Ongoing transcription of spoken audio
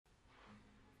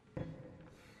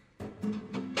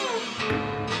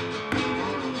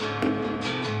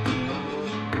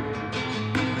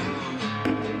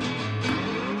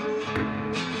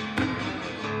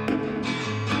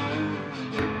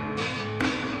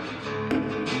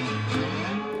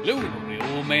Hello,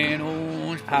 the Old Man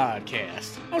Orange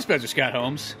Podcast. I'm Spencer Scott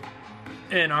Holmes.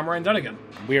 And I'm Ryan Dunnigan.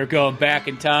 We are going back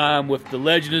in time with The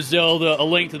Legend of Zelda, A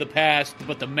Link to the Past,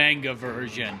 but the manga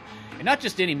version. And not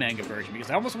just any manga version, because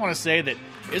I almost want to say that,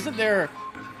 isn't there...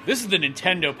 This is the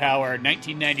Nintendo Power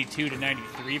 1992 to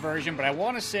 93 version, but I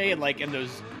want to say, like, in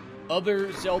those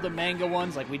other Zelda manga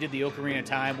ones, like we did the Ocarina of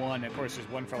Time one, and of course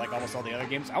there's one for, like, almost all the other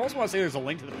games. I almost want to say there's a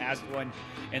Link to the Past one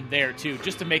in there, too,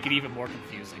 just to make it even more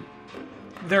confusing.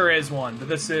 There is one, but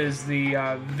this is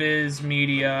the Viz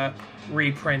Media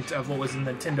reprint of what was in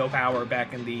Nintendo Power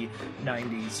back in the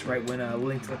 90s, right when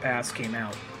Link to the Past came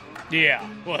out. Yeah,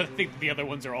 well, I think the other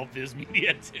ones are all Viz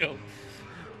Media, too.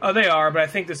 They are, but I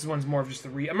think this one's more of just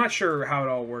the I'm not sure how it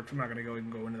all worked. I'm not going to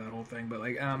go into that whole thing, but,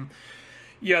 like,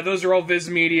 yeah, those are all Viz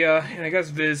Media, and I guess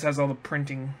Viz has all the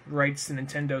printing rights to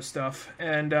Nintendo stuff,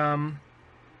 and,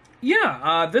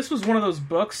 yeah, this was one of those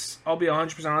books, I'll be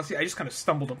 100% honest, I just kind of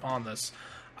stumbled upon this.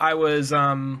 I was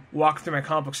walking through my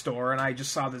comic book store, and I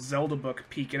just saw the Zelda book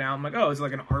peeking out. I'm like, oh, is it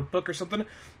like an art book or something?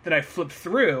 Then I flipped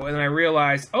through, and then I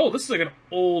realized, oh, this is like an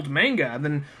old manga. And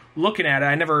then looking at it,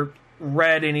 I never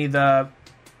read any of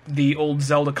the old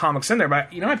Zelda comics in there,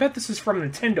 but, you know, I bet this is from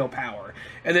Nintendo Power.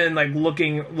 And then, like,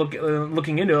 looking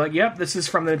into it, like, yep, this is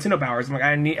from the Nintendo Powers. I'm like,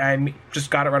 I just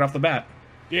got it right off the bat.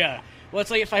 Yeah. Well, it's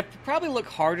like, if I probably look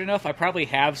hard enough, I probably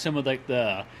have some of, like,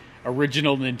 the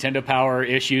original Nintendo Power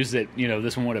issues that, you know,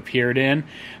 this one would have appeared in.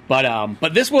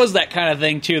 But this was that kind of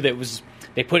thing, too, that was,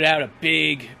 they put out a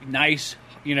big, nice,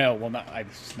 you know, well,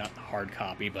 it's not hard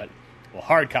copy, but, well,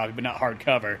 hard copy, but not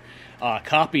hardcover,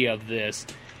 copy of this.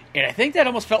 And I think that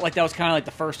almost felt like that was kind of like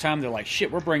the first time they're like,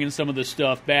 shit, we're bringing some of this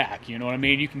stuff back, you know what I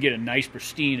mean? You can get a nice,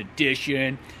 pristine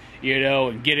edition, you know,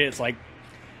 and get it, it's like,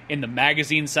 in the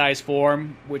magazine size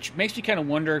form, which makes me kind of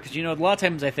wonder, because, you know, a lot of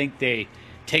times I think they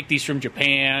take these from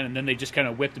Japan, and then they just kind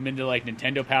of whip them into, like,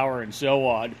 Nintendo Power and so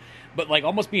on. But, like,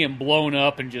 almost being blown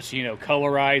up and just, you know,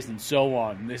 colorized and so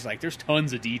on. And there's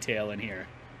tons of detail in here.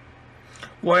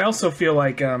 Well, I also feel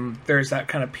like there's that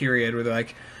kind of period where they're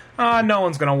like, no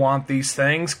one's going to want these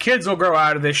things. Kids will grow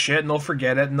out of this shit, and they'll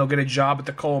forget it, and they'll get a job at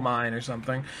the coal mine or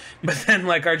something. But then,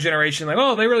 like, our generation, like,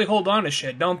 oh, they really hold on to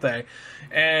shit, don't they?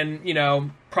 And, you know,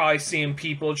 probably seeing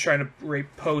people trying to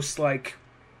post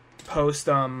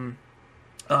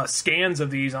scans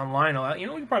of these online. You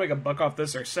know, we could probably make $1 off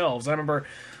this ourselves. I remember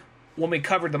when we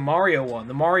covered the Mario one,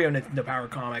 the Mario Nintendo Power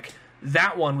comic,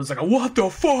 that one was like, what the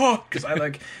fuck? Because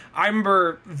I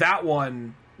remember that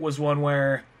one was one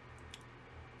where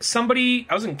I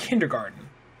was in kindergarten,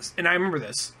 and I remember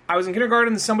this. I was in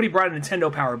kindergarten, and somebody brought a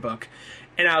Nintendo Power book,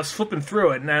 and I was flipping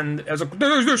through it, and then I was like,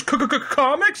 there's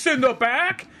comics in the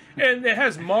back, and it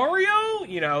has Mario,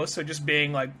 you know, so just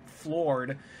being, like,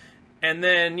 floored. And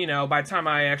then, you know, by the time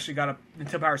I actually got a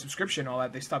Nintendo Power subscription and all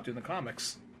that, they stopped doing the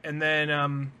comics. And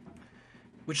then,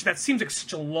 which that seems like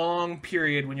such a long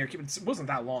period when you're... It wasn't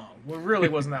that long. Well, it really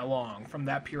wasn't that long, from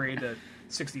that period to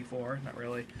 64, not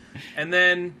really. And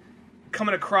then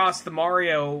coming across the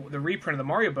reprint of the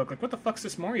Mario book, like, what the fuck's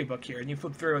this Mario book here? And you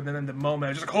flip through, and then in the moment, I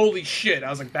was just like, holy shit. I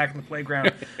was, like, back in the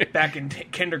playground, back in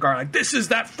kindergarten, like, this is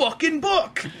that fucking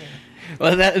book!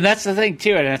 Well, that's the thing,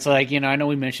 too, and it's like, you know, I know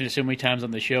we mentioned it so many times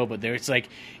on the show, but it's like,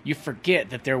 you forget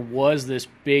that there was this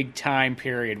big time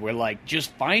period where, like,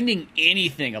 just finding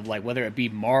anything of, like, whether it be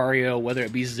Mario, whether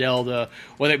it be Zelda,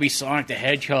 whether it be Sonic the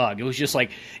Hedgehog, it was just,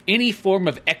 like, any form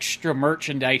of extra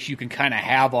merchandise you can kind of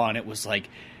have on it was, like,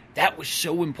 that was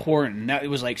so important. That it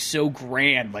was, like, so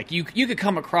grand. Like, you could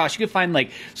come across, you could find,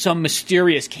 like, some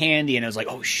mysterious candy, and it was like,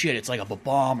 oh shit, it's like a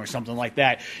bomb or something like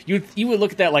that. You would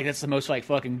look at that like that's the most, like,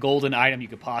 fucking golden item you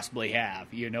could possibly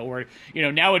have. You know, where, you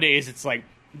know, nowadays it's like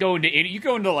you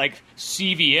go into like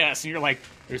CVS, and you're like,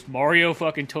 there's Mario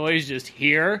fucking toys just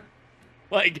here.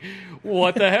 Like,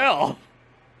 what the hell?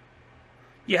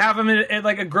 You have them at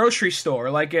like a grocery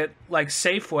store, like at like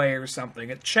Safeway or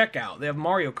something, at checkout. They have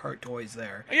Mario Kart toys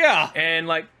there. Yeah. And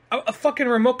like a fucking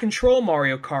remote control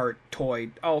Mario Kart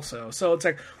toy also. So it's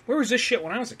like, where was this shit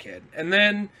when I was a kid? And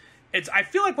then I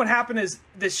feel like what happened is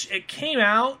it came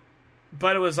out,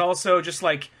 but it was also just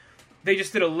like, they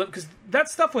just did because that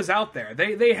stuff was out there.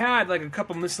 They had like a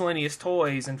couple miscellaneous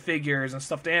toys and figures and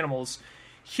stuffed animals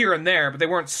here and there, but they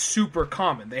weren't super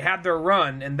common. They had their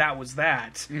run, and that was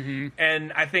that. Mm-hmm.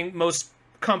 And I think most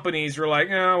companies were like,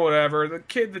 whatever. The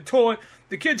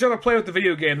kids rather play with the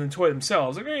video game than the toy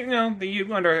themselves. Like, you know,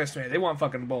 you underestimate it. They want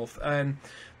fucking both. And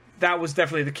that was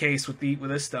definitely the case with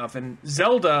this stuff. And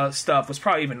Zelda stuff was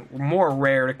probably even more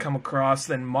rare to come across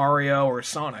than Mario or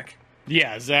Sonic.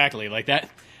 Yeah, exactly. Like that.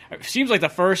 It seems like the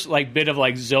first like bit of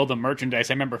like Zelda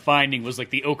merchandise I remember finding was like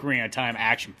the Ocarina of Time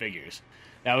action figures.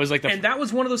 That was like and that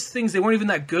was one of those things, they weren't even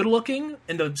that good looking,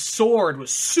 and the sword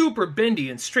was super bendy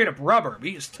and straight up rubber, but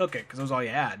you just took it because it was all you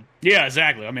had. Yeah,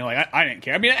 exactly. I mean, like, I didn't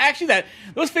care. I mean, actually,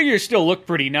 those figures still look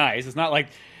pretty nice. It's not like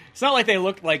they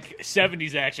looked like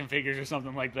 70s action figures or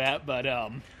something like that, but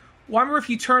Well, I remember if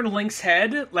you turned Link's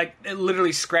head, like, it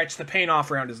literally scratched the paint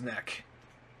off around his neck.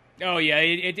 Oh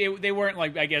yeah, they weren't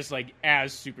like, I guess, like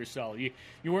as super solid.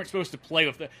 You weren't supposed to play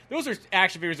with those are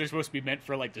action figures. They're supposed to be meant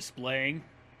for like displaying,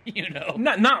 you know.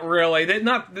 Not really. They're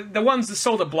not the ones that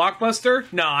sold at Blockbuster.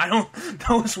 No, I don't.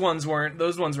 Those ones weren't.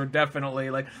 Those ones were definitely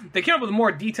like they came up with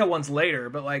more detailed ones later.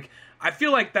 But like I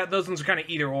feel like those ones are kind of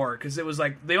either or because it was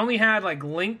like they only had like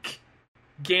Link,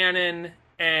 Ganon,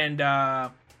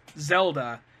 and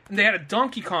Zelda, and they had a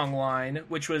Donkey Kong line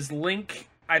which was Link,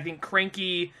 I think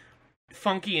Cranky,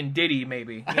 Funky, and Diddy,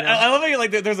 maybe. You know? I love how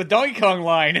like there's a Donkey Kong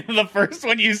line, and the first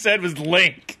one you said was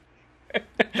Link.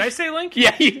 Did I say Link?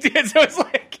 Yeah, you did. So it's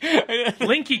like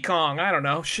Linky Kong. I don't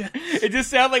know. Shit. It just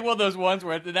sounded like one of those ones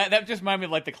where that just reminded me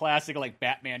of like the classic like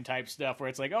Batman type stuff, where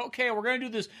it's like, okay, we're gonna do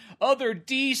this other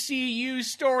DCU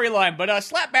storyline, but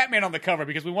slap Batman on the cover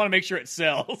because we want to make sure it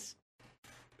sells.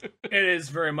 It is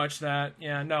very much that.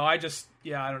 Yeah. No, I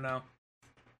don't know.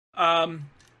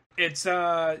 It's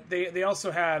they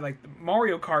also had like the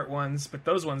Mario Kart ones, but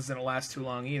those ones didn't last too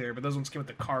long either. But those ones came with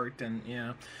the cart, and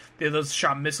those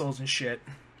shot missiles and shit.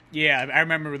 Yeah, I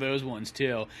remember those ones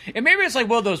too. And maybe it's like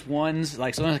one of those ones,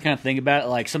 like sometimes I kind of think about it,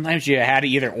 like sometimes you had to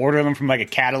either order them from like a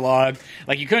catalog,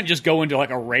 like you couldn't just go into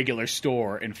like a regular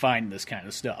store and find this kind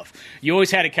of stuff. You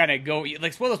always had to kind of go, like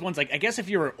it's one of those ones, like I guess if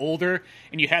you were older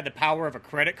and you had the power of a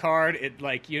credit card, it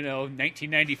like,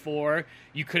 1994,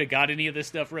 you could have got any of this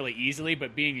stuff really easily,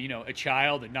 but being, a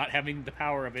child and not having the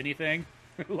power of anything,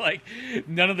 like,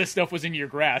 none of this stuff was in your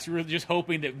grasp. You were just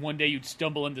hoping that one day you'd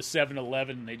stumble into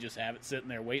 7-Eleven and they just have it sitting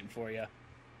there waiting for you.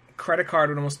 Credit card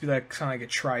would almost be like kind of like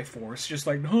a Triforce, just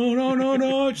like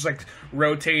no, just like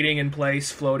rotating in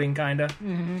place, floating, kind of.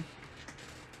 Mm-hmm.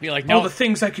 Be like, no, all the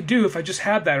things I could do if I just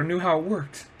had that or knew how it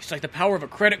worked. It's like the power of a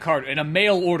credit card and a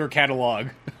mail order catalog.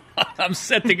 I'm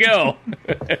set to go.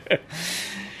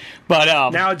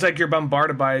 But now it's like you're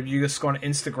bombarded by it. You just go on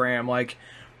Instagram, like.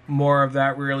 More of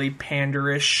that really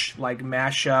panderish, like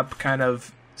mashup kind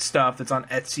of stuff that's on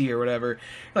Etsy or whatever.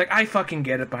 Like, I fucking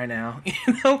get it by now.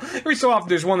 Every so often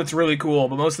there's one that's really cool,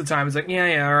 but most of the time it's like,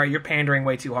 yeah, all right, you're pandering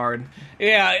way too hard.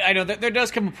 Yeah, I know. There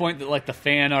does come a point that like the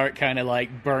fan art kind of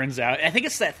like burns out. I think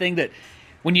it's that thing that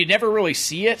when you never really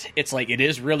see it, it's like it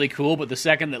is really cool, but the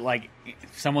second that like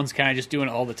someone's kind of just doing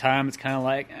it all the time, it's kind of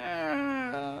like,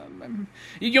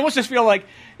 you almost just feel like,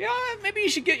 maybe you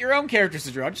should get your own characters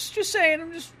to draw. Just saying,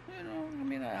 I'm just,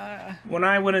 When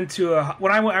I went into I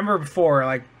remember before,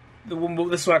 like,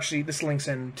 this links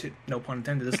into, no pun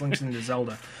intended, this links into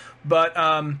Zelda. But,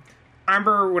 I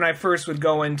remember when I first would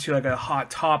go into, like, a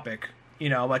Hot Topic,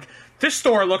 like, this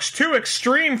store looks too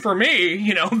extreme for me,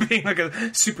 being, like,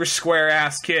 a super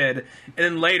square-ass kid. And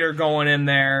then later going in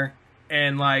there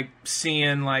and, like,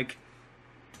 seeing, like,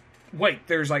 wait,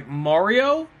 there's, like,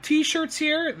 Mario t-shirts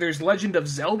here, there's Legend of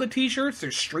Zelda t-shirts,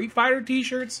 there's Street Fighter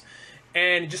t-shirts,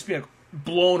 and just being, like,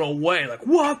 blown away, like,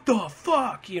 what the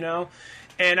fuck, And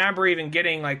I remember even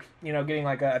getting, like, I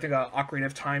think a Ocarina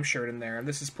of Time shirt in there, and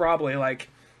this is probably, like,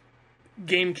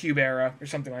 GameCube era or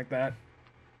something like that.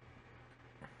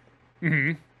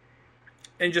 Mm-hmm.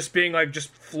 And just being, like,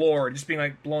 just floored, just being,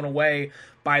 like, blown away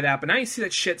by that. But now you see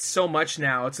that shit so much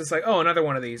now, it's just like, oh, another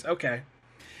one of these, okay.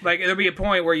 Like, there'll be a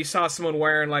point where you saw someone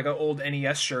wearing, like, an old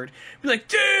NES shirt, be like,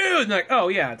 dude! And like, oh,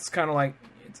 yeah, it's kind of like,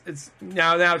 it's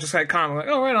now just like kind of like,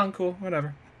 oh, right on, cool,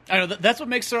 whatever. I know that's what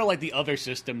makes sort of like the other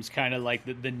systems kind of like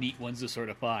the neat ones to sort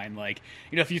of find. Like,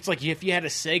 if you had a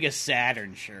Sega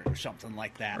Saturn shirt or something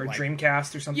like that, or a like,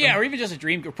 Dreamcast or something, yeah, or even just a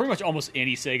Dream, pretty much almost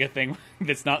any Sega thing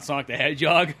that's not Sonic the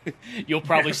Hedgehog, you'll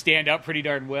probably stand out pretty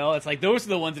darn well. It's like those are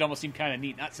the ones that almost seem kind of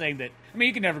neat. Not saying that, I mean,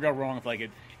 you can never go wrong with like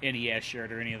an NES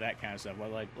shirt or any of that kind of stuff. Well,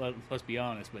 like, let's be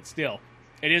honest, but still,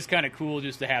 it is kind of cool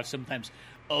just to have sometimes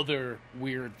other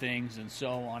weird things and so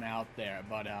on out there.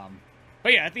 But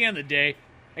yeah, at the end of the day,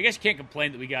 I guess you can't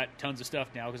complain that we got tons of stuff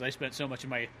now, because I spent so much of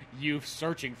my youth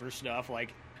searching for stuff.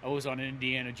 Like, I was on an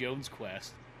Indiana Jones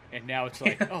quest, and now it's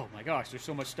like, oh my gosh, there's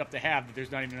so much stuff to have that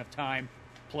there's not even enough time,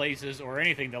 places, or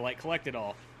anything to like collect it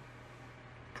all.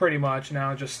 Pretty much.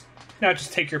 Now just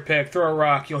take your pick, throw a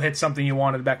rock, you'll hit something you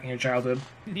wanted back in your childhood.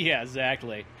 Yeah,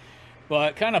 exactly.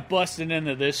 But kind of busting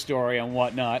into this story and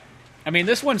whatnot. I mean,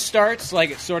 this one starts like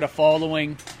it's sort of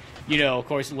following, of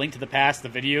course, Link to the Past, the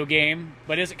video game.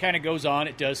 But as it kind of goes on,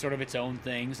 it does sort of its own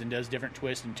things and does different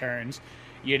twists and turns,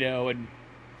 and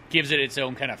gives it its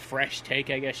own kind of fresh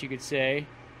take, I guess you could say.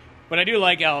 But I do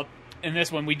like how in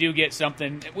this one we do get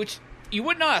something which you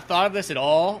would not have thought of this at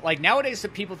all. Like nowadays,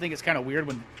 people think it's kind of weird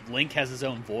when Link has his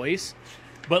own voice,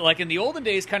 but like in the olden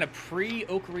days, kind of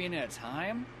pre-Ocarina of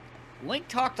Time, Link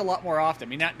talked a lot more often. I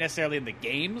mean, not necessarily in the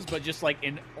games, but just like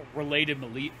in related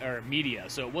media.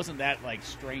 So it wasn't that like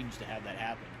strange to have that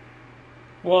happen.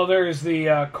 Well, there's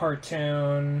the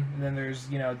cartoon, and then there's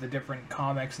the different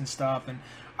comics and stuff, and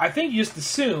I think you just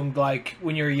assumed like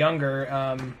when you're younger.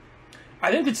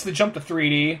 I think it's the jump to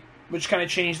 3D, which kind of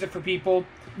changed it for people.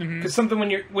 Because something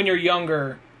when you're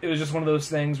younger, it was just one of those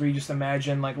things where you just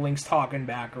imagine like Link's talking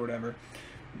back or whatever.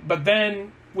 But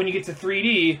then when you get to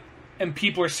 3D and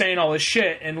people are saying all this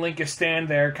shit, and Link is standing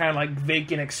there, kind of like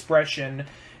vacant expression,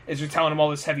 as you're telling him all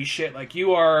this heavy shit, like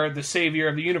you are the savior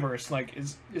of the universe. Like,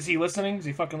 is he listening? Is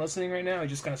he fucking listening right now? He's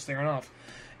just kind of staring off.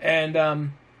 And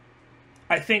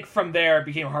I think from there it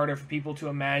became harder for people to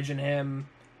imagine him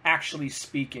actually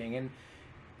speaking. And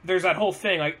there's that whole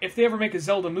thing, like, if they ever make a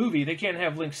Zelda movie, they can't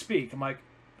have Link speak. I'm like,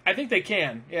 I think they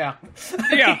can, yeah.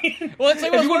 Yeah. Well, it's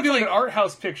like, if you want to do like an art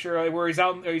house picture where he's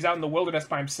out in the wilderness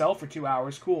by himself for 2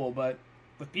 hours, cool. But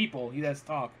with people, he has to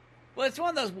talk. Well, it's one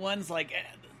of those ones, like,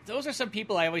 those are some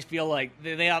people I always feel like,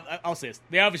 I'll say this,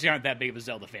 they obviously aren't that big of a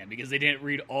Zelda fan because they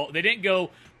didn't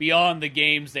go beyond the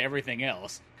games to everything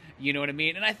else. You know what I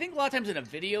mean? And I think a lot of times in a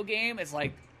video game, it's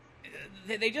like,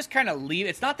 they just kind of leave.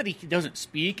 It's not that he doesn't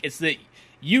speak, it's that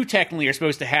you technically are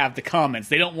supposed to have the comments.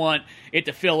 They don't want it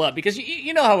to fill up because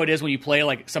you know how it is when you play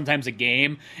like sometimes a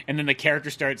game and then the character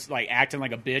starts like acting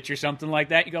like a bitch or something like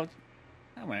that. You go,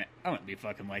 I wouldn't be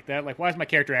fucking like that. Like, why is my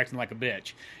character acting like a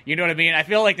bitch? You know what I mean? I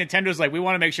feel like Nintendo's like, we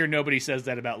want to make sure nobody says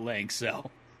that about Link. So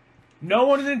no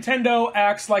one at Nintendo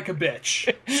acts like a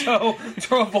bitch. So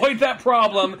to avoid that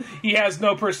problem, he has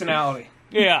no personality.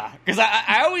 Yeah, because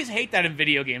I always hate that in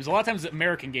video games. A lot of times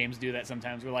American games do that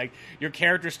sometimes where, like, your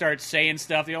character starts saying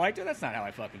stuff, and you're like, dude, that's not how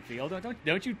I fucking feel.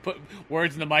 Don't you put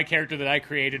words into my character that I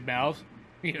created mouth.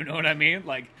 You know what I mean?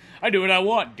 Like, I do what I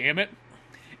want, damn it.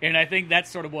 And I think that's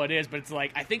sort of what it is, but it's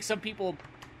like, I think some people,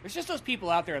 there's just those people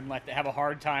out there that have a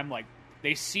hard time, like,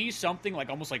 they see something, like,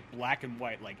 almost like black and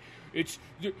white, like, it's,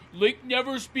 Link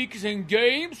never speaks in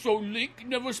games, so Link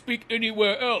never speak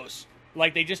anywhere else.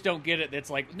 Like, they just don't get it. It's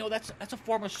like, no, that's a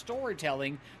form of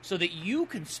storytelling so that you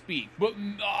can speak. But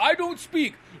I don't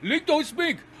speak. Link don't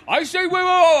speak. I say,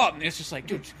 wait. It's just like,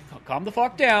 dude, calm the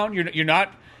fuck down. You're not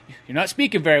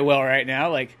speaking very well right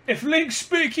now. Like, if Link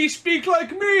speak, he speak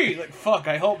like me. Like, fuck,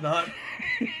 I hope not.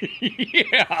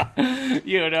 Yeah.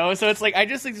 You know, so it's like, I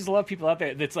just think there's a lot of people out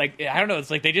there that's like, I don't know, it's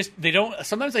like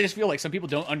sometimes I just feel like some people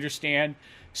don't understand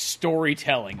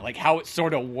storytelling, like how it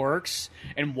sort of works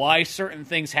and why certain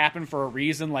things happen for a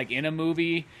reason, like in a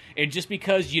movie. And just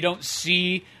because you don't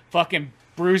see fucking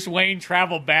Bruce Wayne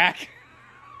travel back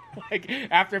like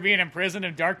after being in prison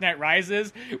in Dark Knight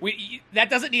Rises, that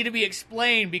doesn't need to be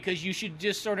explained because you should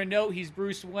just sort of know he's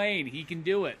Bruce Wayne. He can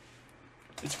do it.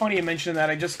 It's funny you mentioned that.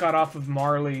 I just got off of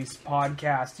Marley's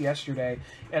podcast yesterday,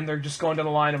 and they're just going down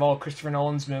the line of all Christopher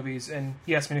Nolan's movies, and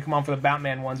he asked me to come on for the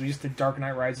Batman ones. We just did Dark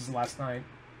Knight Rises last night.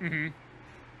 Mm-hmm.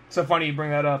 So funny you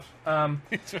bring that up.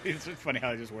 It's funny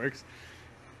how it just works.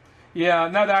 Yeah,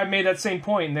 now that I made that same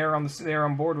point, they're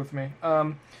on board with me.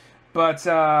 But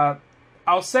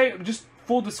I'll say, just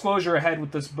full disclosure ahead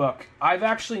with this book, I've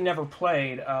actually never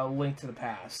played Link to the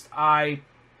Past. I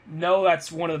know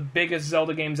that's one of the biggest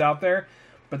Zelda games out there,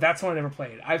 but that's one I never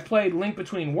played. I've played Link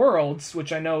Between Worlds,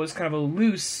 which I know is kind of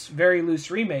a very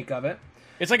loose remake of it.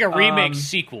 It's like a remake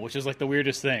sequel, which is like the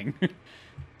weirdest thing.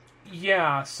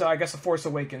 Yeah, so I guess The Force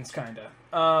Awakens, kind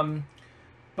of.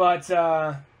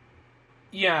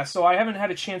 Yeah, so I haven't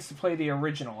had a chance to play the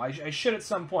original. I should at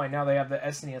some point, now they have the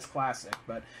SNES Classic,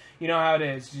 but you know how it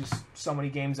is, just so many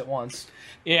games at once.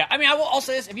 Yeah, I mean, I'll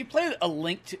say this, if you play A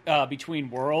Link Between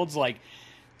Worlds, like,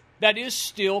 that is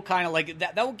still kind of like,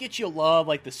 that will get you love,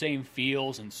 like, the same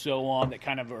feels and so on that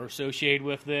kind of are associated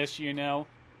with this, you know?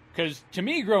 Because to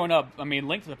me, growing up, I mean,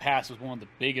 Link to the Past was one of the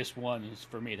biggest ones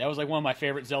for me. That was like one of my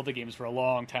favorite Zelda games for a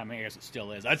long time. I guess it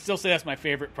still is. I'd still say that's my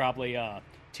favorite, probably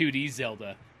 2D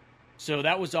Zelda. So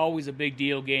that was always a big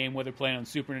deal game, whether playing on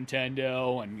Super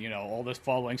Nintendo and, you know, all this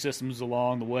following systems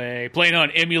along the way. Playing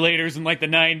on emulators in like the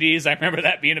 90s. I remember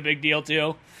that being a big deal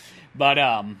too.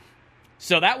 But,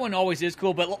 so that one always is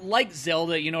cool. But like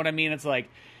Zelda, you know what I mean? It's like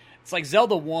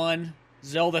Zelda 1,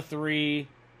 Zelda 3,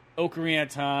 Ocarina of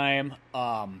Time,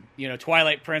 you know,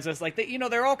 Twilight Princess, like,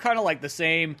 they're all kind of like the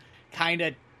same kind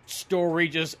of story,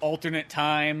 just alternate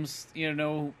times, you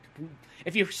know.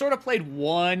 If you've sort of played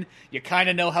one, you kind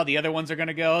of know how the other ones are going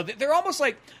to go. They're almost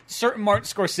like certain Martin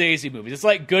Scorsese movies. It's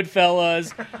like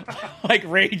Goodfellas, like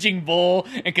Raging Bull,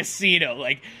 and Casino.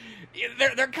 Like,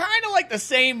 they're kind of like the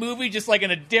same movie, just like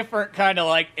in a different kind of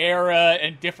like era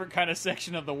and different kind of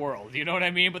section of the world. You know what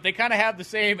I mean? But they kind of have the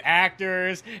same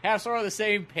actors, have sort of the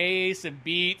same pace and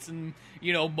beats and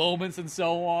moments and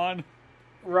so on.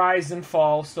 Rise and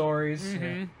fall stories.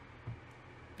 Mm-hmm.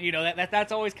 Yeah.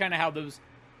 That's always kind of how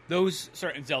those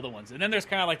certain Zelda ones. And then there's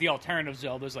kind of like the alternative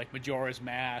Zeldas, like Majora's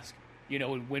Mask,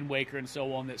 and Wind Waker and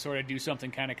so on, that sort of do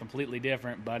something kind of completely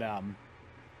different. But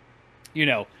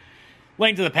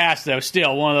Link to the Past, though,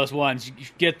 still one of those ones. You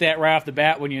get that right off the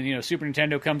bat when Super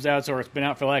Nintendo comes out, or it's been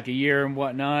out for like a year and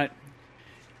whatnot.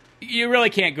 You really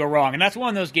can't go wrong. And that's one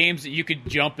of those games that you could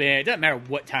jump in. It doesn't matter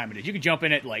what time it is. You could jump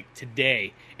in it like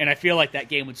today, and I feel like that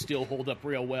game would still hold up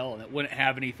real well, and it wouldn't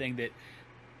have anything that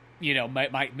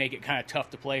might make it kind of tough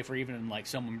to play for even like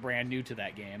someone brand new to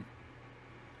that game.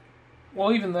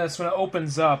 Well, even this, when it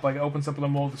opens up in the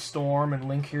middle of the storm, and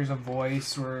Link hears a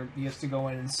voice where he has to go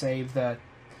in and save the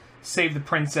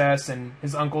princess, and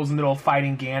his uncle's in the middle of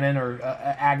fighting Ganon or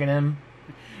Aghanim.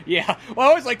 Yeah, well, I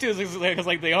always like to, because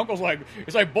like the uncle's like,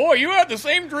 it's like, boy, you had the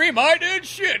same dream I did.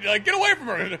 Shit, like, get away from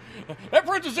her. That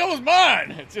Princess Zelda's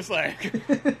mine. It's just like,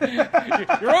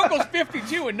 your uncle's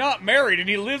 52 and not married, and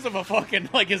he lives with a fucking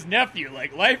like his nephew.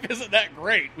 Like, life isn't that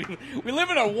great. We live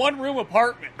in a 1-room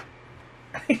apartment.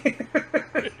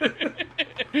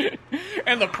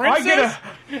 And the princess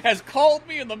has called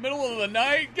me in the middle of the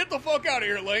night. Get the fuck out of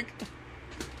here, Link.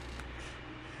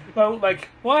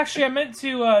 Well, actually, I meant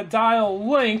to dial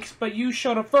Link, but you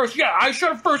showed up first. Yeah, I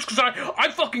showed up first because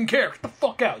I fucking care. Get the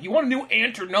fuck out. You want a new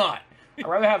aunt or not? I'd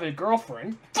rather have a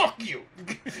girlfriend. Fuck you.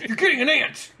 You're getting an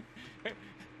aunt.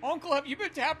 Uncle, have you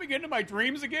been tapping into my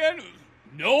dreams again?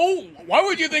 No. Why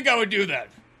would you think I would do that?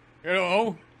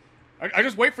 I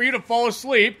just wait for you to fall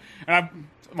asleep, and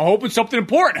I'm hoping something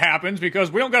important happens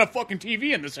because we don't got a fucking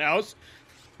TV in this house.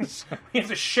 We have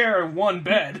to share one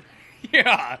bed.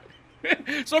 Yeah.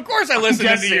 So of course I listen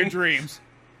into your dreams.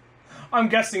 I'm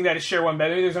guessing that it's share one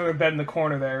bed. Maybe there's another bed in the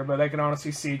corner there, but I can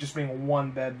honestly see just being one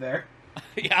bed there.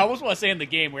 Yeah, I always want to say in the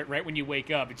game, right when you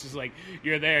wake up, it's just like,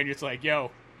 you're there and it's like,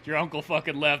 yo, your uncle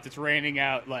fucking left, it's raining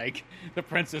out, like, the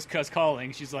princess cuss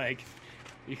calling. She's like,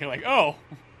 you're like, oh,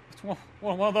 it's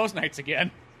one of those nights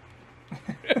again.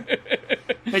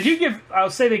 They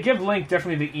give Link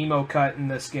definitely the emo cut in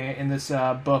this game, in this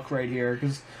book right here,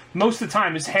 because most of the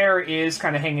time his hair is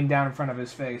kind of hanging down in front of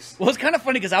his face. Well, it's kind of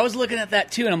funny because I was looking at that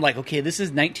too, and I'm like, okay, this is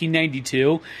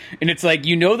 1992, and it's like,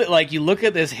 that like you look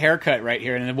at this haircut right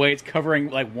here and the way it's covering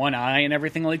like one eye and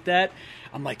everything like that.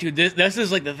 I'm like, dude, this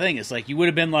is like the thing. It's like you would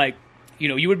have been like,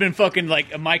 you would have been fucking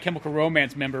like a My Chemical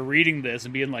Romance member reading this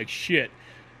and being like, shit,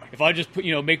 if I just put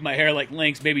make my hair like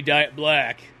Link's, maybe dye it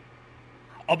black.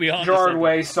 I'll be honest. Gerard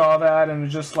Way saw that and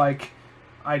was just like,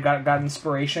 I got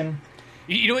inspiration.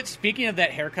 You know what? Speaking of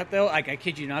that haircut, though, I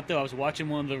kid you not, though, I was watching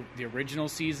one of the original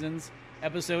seasons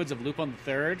episodes of Lupin the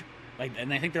Third,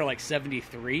 and I think they're like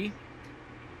 73.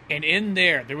 And in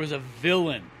there was a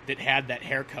villain that had that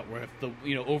haircut where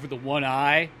over the one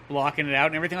eye, blocking it out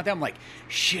and everything like that. I'm like,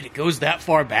 shit, it goes that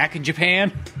far back in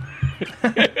Japan.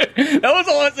 That was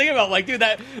all I was thinking about. Like, dude,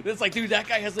 that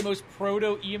guy has the most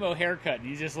proto-emo haircut. And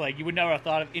he's just like, you would never have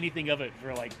thought of anything of it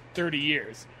for like 30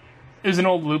 years. It was an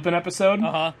old Lupin episode?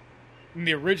 Uh-huh. In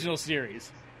the original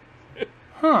series.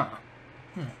 Huh.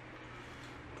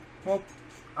 Well,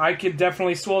 I could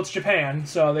definitely, it's Japan,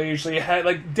 so they usually had,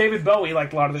 like, David Bowie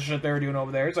liked a lot of the shit they were doing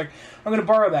over there. It's like, I'm going to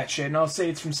borrow that shit, and I'll say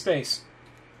it's from space.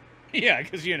 Yeah,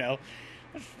 because,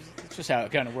 that's just how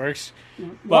it kind of works.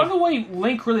 By the way,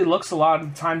 Link really looks a lot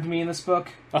of the time to me in this book.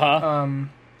 Uh-huh.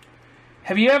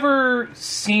 Have you ever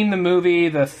seen the movie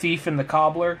The Thief and the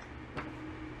Cobbler?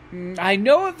 I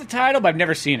know of the title, but I've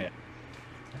never seen it.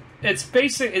 It's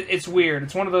it's weird.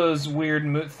 It's one of those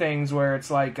weird things where it's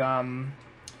like,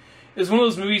 it was one of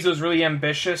those movies that was really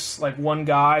ambitious. Like, one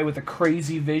guy with a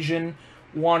crazy vision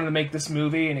wanted to make this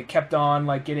movie, and it kept on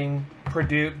like getting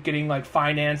like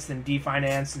financed and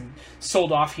definanced and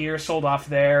sold off here, sold off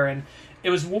there, and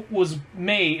it was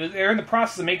made. They're in the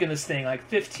process of making this thing like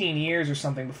 15 years or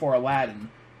something before Aladdin,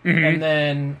 and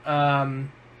then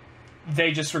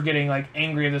they just were getting like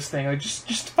angry at this thing, like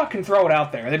just fucking throw it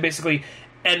out there. They basically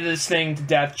edited this thing to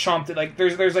death, chomped it. Like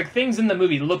there's like things in the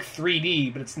movie that look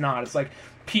 3D, but it's not. It's like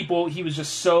he was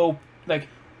just so like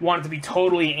wanted to be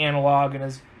totally analog and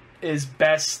as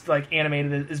best like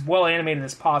animated, as well animated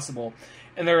as possible.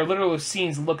 And there are literal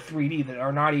scenes that look 3D that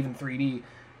are not even 3D,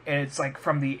 and it's like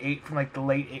from the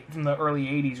early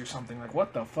 80s or something. Like,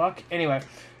 what the fuck? Anyway,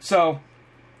 so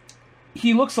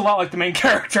he looks a lot like the main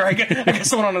character. I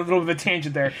guess I went on a little bit of a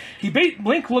tangent there.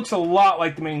 Link looks a lot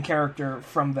like the main character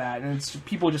from that, and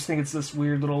people just think it's this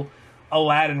weird little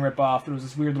Aladdin ripoff. It was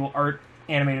this weird little art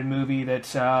animated movie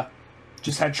that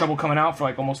just had trouble coming out for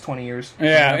like almost 20 years.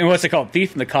 Yeah, and what's it called?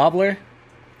 Thief and the Cobbler?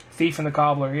 Thief and the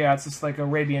Cobbler, yeah, it's just like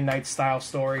Arabian Nights style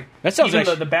story. That sounds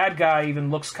even the bad guy even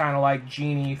looks kind of like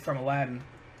Genie from Aladdin.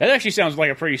 That actually sounds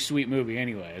like a pretty sweet movie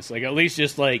anyways. Like, at least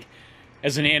just like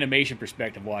as an animation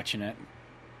perspective watching it.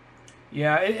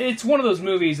 Yeah, it's one of those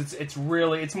movies, it's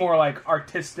more like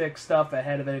artistic stuff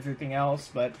ahead of everything else,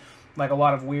 but like a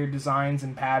lot of weird designs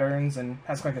and patterns, and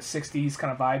has like a 60s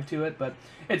kind of vibe to it, but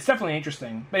it's definitely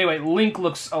interesting. But anyway, Link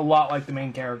looks a lot like the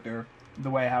main character, the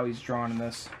way how he's drawn in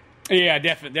this. Yeah,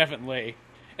 definitely.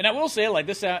 And I will say, like,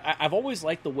 this, I've always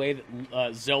liked the way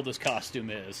that Zelda's costume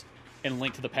is in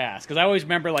Link to the Past. Because I always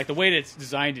remember, like, the way that it's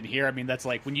designed in here, I mean, that's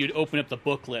like when you'd open up the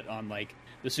booklet on, like,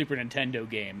 the Super Nintendo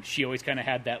game, she always kind of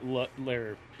had that look,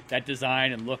 that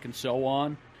design and look and so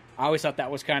on. I always thought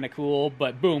that was kind of cool.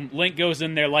 But, boom, Link goes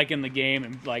in there, like, in the game,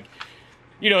 and, like,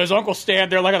 you know, his uncle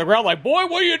stand there, like, on the ground, like, boy,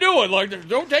 what are you doing? Like,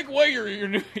 don't take away your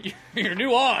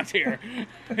new aunt here.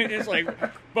 It's like,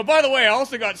 but by the way, I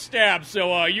also got stabbed,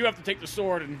 so you have to take the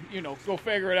sword and, you know, go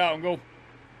figure it out and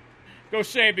go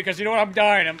save, because you know what, I'm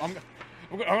dying.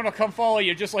 I'm gonna come follow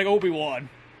you just like Obi-Wan.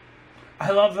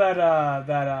 I love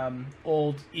that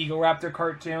old Eagle Raptor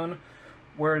cartoon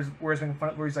where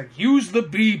he's like, use the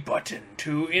B button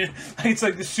to, it's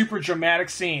like this super dramatic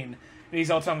scene. And he's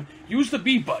all telling him, use the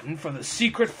B button for the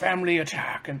secret family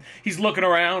attack. And he's looking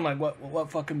around like,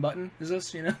 what fucking button is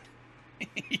this, you know?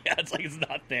 Yeah, it's like it's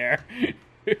not there.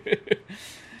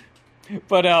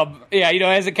 But, yeah, you know,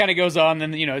 as it kind of goes on,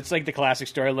 then, you know, it's like the classic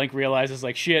story. Link realizes,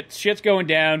 like, shit's going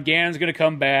down. Ganon's going to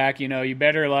come back. You know, you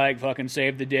better, like, fucking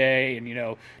save the day. And, you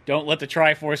know, don't let the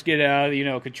Triforce get out of, you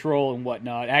know, control and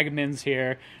whatnot. Agamon's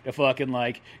here to fucking,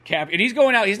 like, and he's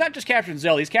going out. He's not just capturing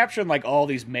Zelda. He's capturing, like, all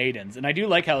these maidens. And I do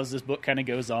like how as this book kind of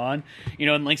goes on, you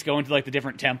know, and Link's going to, like, the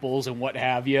different temples and what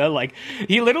have you. Like,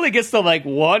 he literally gets to, like,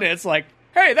 one. And it's like,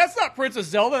 hey, that's not Princess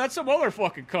Zelda. That's some other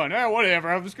fucking cunt. Whatever.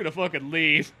 I'm just going to fucking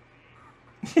leave.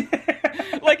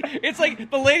 Like, it's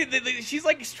like the lady, she's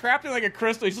like trapped in like a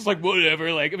crystal. He's just like,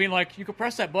 whatever. Like, I mean, like, you could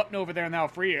press that button over there and that'll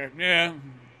free her. Yeah.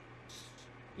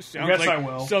 It sounds I guess like I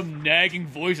will. Some nagging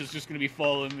voice is just going to be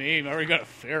following me. I already got a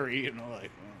fairy, and I'm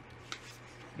like,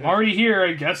 I'm already here.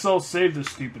 I guess I'll save this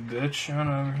stupid bitch. I don't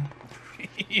know.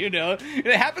 You know, it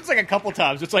happens like a couple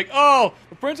times. It's like, oh,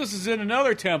 the princess is in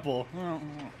another temple.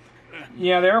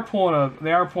 Yeah, they are pulling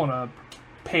a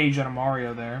page out of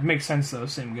Mario there. Makes sense though,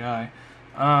 same guy.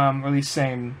 Or at least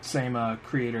same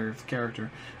creator of the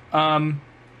character.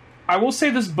 I will say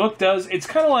this book does. It's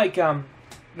kind of like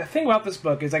the thing about this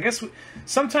book is, I guess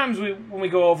sometimes when we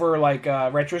go over like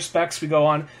retrospects, we go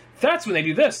on. That's when they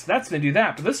do this. That's when they do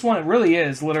that. But this one, it really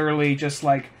is literally just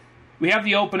like we have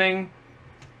the opening.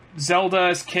 Zelda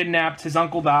is kidnapped. His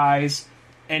uncle dies,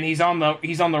 and he's on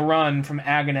the run from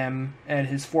Aghanim and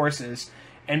his forces.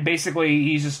 And basically,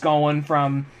 he's just going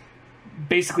from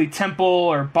basically temple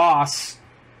or boss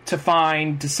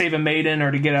to save a maiden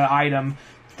or to get an item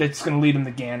that's going to lead him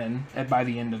to Ganon by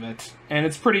the end of it. And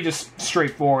it's pretty just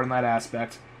straightforward in that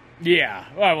aspect. Yeah.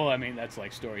 Well, I mean, that's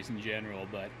like stories in general,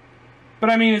 but... But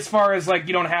I mean, as far as like,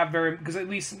 you don't have because at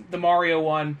least the Mario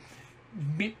one,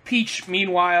 Peach,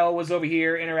 meanwhile, was over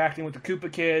here interacting with the Koopa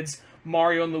kids.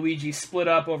 Mario and Luigi split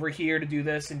up over here to do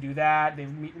this and do that. They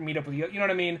meet up with you. You know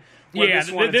what I mean? Where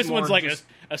yeah, this one's like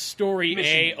a story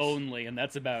A only, and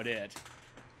that's about it.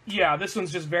 Yeah, this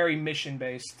one's just very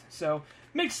mission-based. So,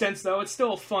 makes sense, though. It's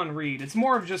still a fun read. It's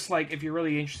more of just, like, if you're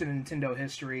really interested in Nintendo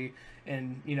history,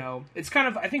 and, you know, it's kind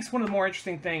of, I think it's one of the more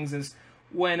interesting things is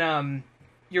when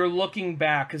you're looking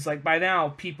back, because, like, by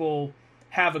now, people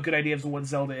have a good idea of what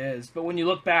Zelda is, but when you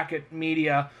look back at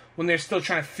media, when they're still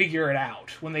trying to figure it out,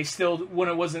 when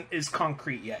it wasn't as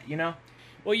concrete yet, you know?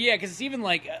 Well, yeah, because it's even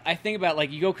like, I think about,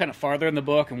 like, you go kind of farther in the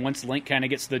book, and once Link kind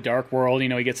of gets to the Dark World, you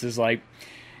know, he gets his, like,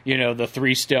 you know, the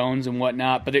 3 stones and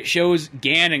whatnot, but it shows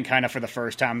Ganon kind of for the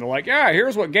first time. They're like, yeah,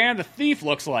 here's what Ganon the Thief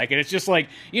looks like, and it's just like,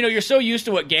 you know, you're so used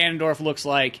to what Ganondorf looks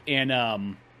like in,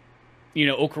 you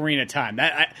know, Ocarina of Time.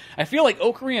 That I feel like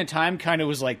Ocarina of Time kind of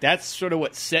was like, that's sort of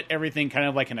what set everything kind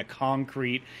of like in a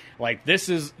concrete, like, this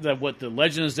is what the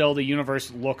Legend of Zelda universe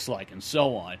looks like, and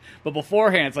so on. But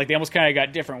beforehand, it's like they almost kind of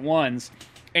got different ones.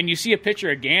 And you see a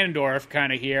picture of Ganondorf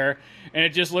kind of here, and it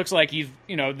just looks like he's,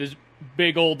 you know, this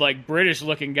big old, like,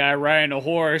 British-looking guy riding a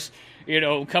horse, you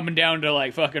know, coming down to,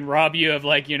 like, fucking rob you of,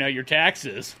 like, you know, your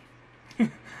taxes.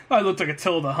 I looked like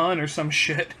Attila the Hun or some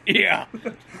shit. Yeah.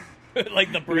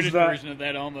 Like the British version of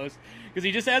that, almost. Because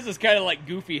he just has this kind of, like,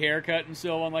 goofy haircut and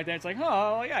so on like that. It's like,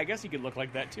 oh, yeah, I guess he could look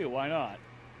like that, too. Why not?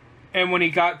 And when he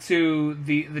got to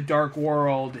the Dark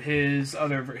World, his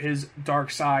dark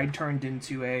side turned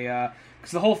into a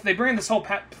Because they bring in this whole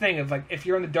thing of, like, if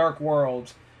you're in the dark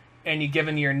world and you give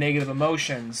in your negative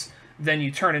emotions, then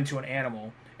you turn into an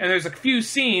animal. And there's a few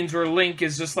scenes where Link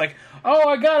is just like, oh,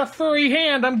 I got a furry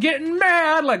hand, I'm getting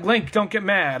mad. Like, Link, don't get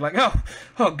mad. Like,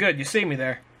 oh, good, you saved me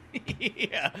there.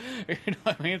 Yeah.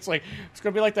 I mean, it's going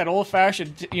to be like that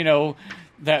old-fashioned,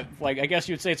 that, like, I guess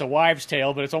you'd say it's a wives'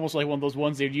 tale, but it's almost like one of those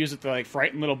ones they'd use it to, like,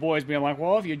 frighten little boys, being like,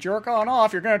 well, if you jerk on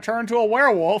off, you're going to turn into a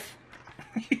werewolf.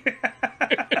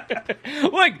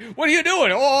 Like, what are you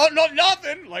doing? Oh,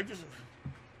 nothing. Like, just...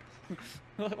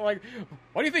 Like,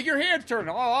 why do you think your hands turn?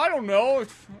 Oh, I don't know. I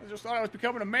just thought I was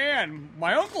becoming a man.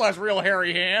 My uncle has real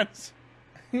hairy hands.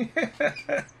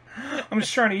 I'm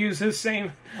just trying to use his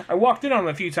same... I walked in on him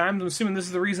a few times. I'm assuming this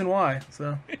is the reason why.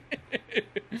 So it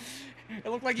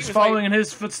looked like he was following in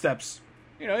his footsteps.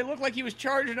 It looked like he was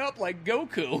charging up like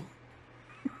Goku.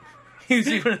 He was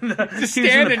even in the, just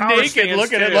standing naked,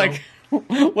 looking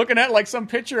at like some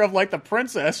picture of like the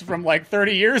princess from like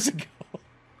 30 years ago.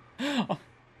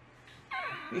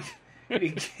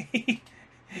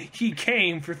 He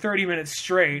came for 30 minutes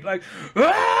straight, like,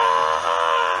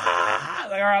 ah!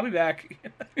 Like, all right, I'll be back.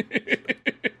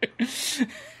 By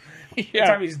the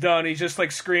time he's done, he just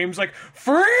like screams like,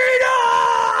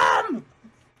 freedom!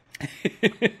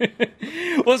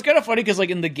 Well, it's kind of funny because, like,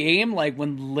 in the game, like,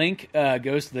 when Link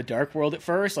goes to the Dark World at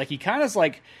first, like, he kind of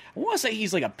like, I want to say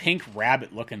he's like a pink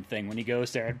rabbit-looking thing when he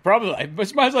goes there. Probably,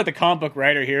 it's like the comic book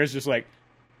writer here is just like,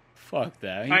 fuck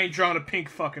that. I ain't drawing a pink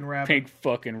fucking rabbit. Pink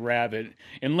fucking rabbit.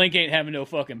 And Link ain't having no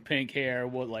fucking pink hair.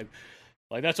 What, like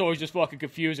that's always just fucking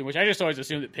confusing, which I just always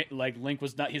assumed that, like, Link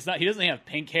was he doesn't have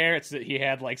pink hair, it's that he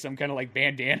had, like, some kind of, like,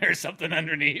 bandana or something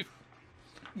underneath.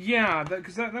 Yeah,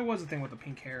 because that was the thing with the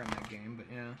pink hair in that game, but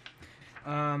yeah.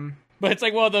 But it's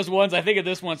like one of those ones, I think of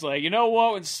this one's like, you know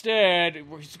what, instead,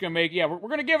 we're just going to make, we're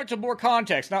going to give it to more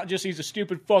context, not just he's a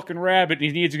stupid fucking rabbit and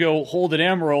he needs to go hold an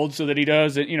emerald so that he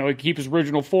does it, keep his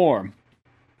original form.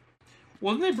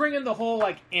 Well, didn't they bring in the whole,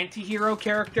 like, anti-hero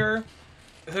character?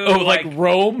 Who, like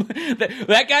Rome?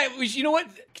 that guy, you know what,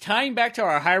 tying back to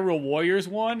our Hyrule Warriors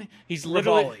one, he's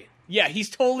literally... Rivali. Yeah, he's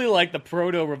totally like the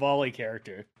proto-Rivali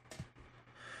character.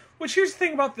 Which, here's the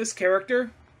thing about this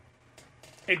character.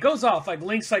 It goes off, like,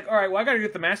 Link's like, alright, well, I gotta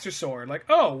get the Master Sword. Like,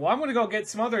 oh, well, I'm gonna go get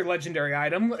some other legendary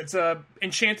item. It's a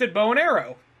enchanted bow and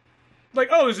arrow. Like,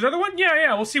 oh, there's another one?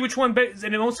 Yeah, we'll see which one. And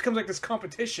it almost becomes like this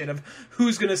competition of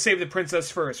who's gonna save the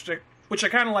princess first. Which I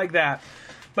kind of like that.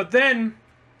 But then,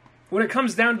 when it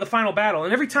comes down to the final battle,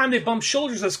 and every time they bump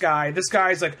shoulders this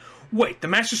guy's like, wait, the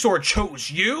Master Sword chose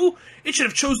you? It should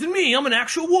have chosen me. I'm an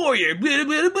actual warrior. Blah,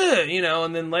 blah, blah.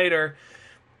 And then later,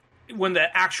 when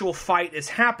the actual fight is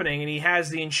happening and he has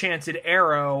the enchanted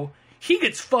arrow, he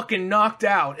gets fucking knocked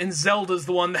out, and Zelda's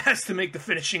the one that has to make the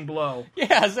finishing blow.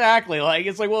 Yeah, exactly. Like,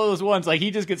 it's like one of those ones, like,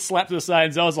 he just gets slapped to the side,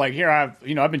 and Zelda's like, here, I've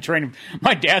been training.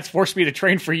 My dad's forced me to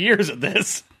train for years at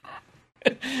this.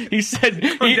 He said,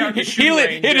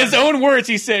 in his own words,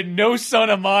 he said, no son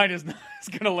of mine is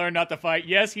going to learn not to fight.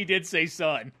 Yes, he did say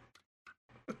son.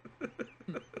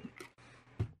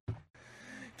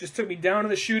 Just took me down to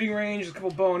the shooting range, a couple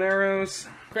bow and arrows,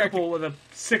 a couple with a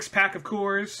 6-pack of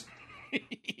cores.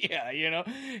 Yeah,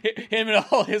 him and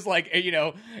all his, like,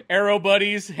 arrow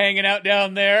buddies hanging out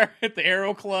down there at the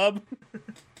arrow club.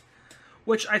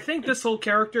 Which I think this whole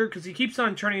character, because he keeps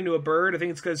on turning into a bird, I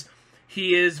think it's because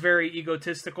he is very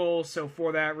egotistical, so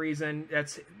for that reason,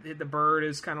 the bird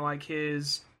is kind of like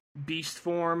his beast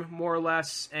form, more or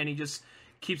less, and he just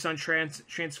keeps on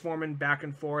transforming back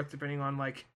and forth, depending on,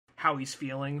 like, how he's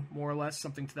feeling, more or less,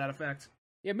 something to that effect.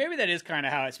 Yeah, maybe that is kind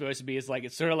of how it's supposed to be. It's like,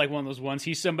 it's sort of like one of those ones,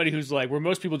 he's somebody who's like, where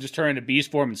most people just turn into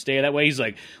beast form and stay that way, he's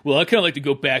like, well, I kind of like to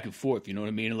go back and forth, you know what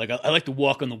I mean? And like, I like to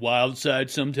walk on the wild side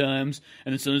sometimes,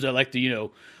 and then sometimes I like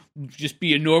to, just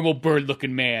be a normal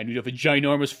bird-looking man, with a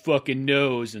ginormous fucking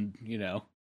nose, and,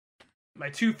 My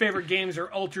two favorite games are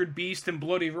Altered Beast and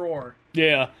Bloody Roar.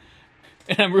 Yeah.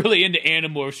 And I'm really into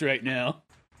Animorphs right now.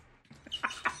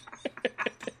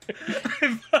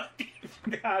 I fucking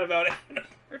forgot about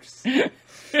Animorphs.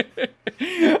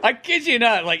 I kid you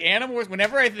not, like, Animorphs,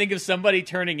 whenever I think of somebody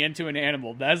turning into an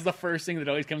animal, that's the first thing that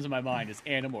always comes to my mind is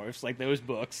Animorphs, like those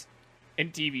books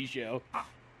and TV show.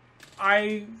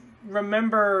 I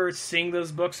remember seeing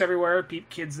those books everywhere.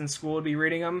 Kids in school would be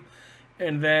reading them,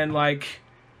 and then, like,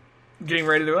 getting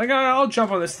ready to, like, oh, I'll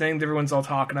jump on this thing that everyone's all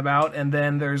talking about, and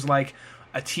then there's, like,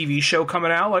 a TV show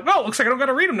coming out, like, oh, looks like I don't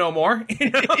gotta read them no more.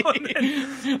 They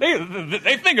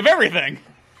think of everything.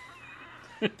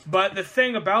 But the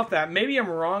thing about that, maybe I'm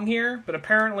wrong here, but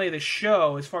apparently the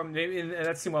show is from, and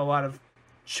that's seen with a lot of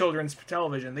children's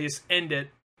television, they just end it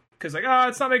because like, oh,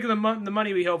 it's not making the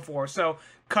money we hope for, so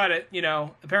cut it. You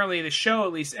know, apparently the show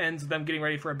at least ends with them getting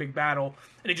ready for a big battle,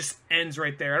 and it just ends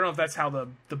right there. I don't know if that's how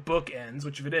the book ends,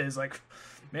 which if it is, like,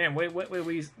 man, way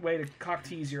to cock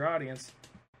tease your audience.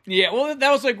 Yeah, well,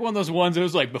 that was like one of those ones. It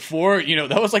was like before, you know,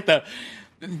 that was like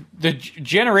the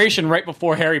generation right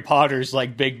before Harry Potter's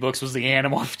like big books was the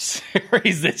Animorphs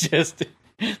series that just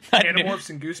Animorphs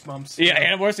and Goosebumps.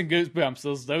 Yeah, Animorphs and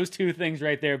Goosebumps. Those two things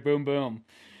right there. Boom, boom.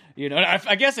 You know,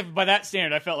 I guess if by that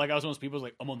standard, I felt like I was one of those people who's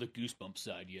like, I'm on the Goosebumps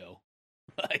side, yo.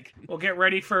 Like, well, get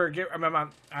ready for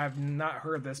I've not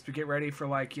heard this, but get ready for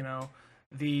like, you know,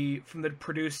 from the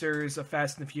producers of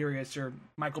Fast and the Furious, or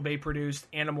Michael Bay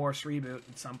produced Animorphs reboot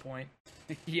at some point.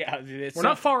 Yeah, we're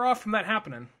not far off from that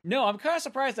happening. No, I'm kind of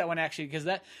surprised that one actually, because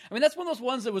that's one of those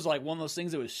ones that was like one of those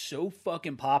things that was so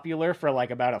fucking popular for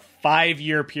like about a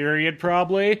 5-year period,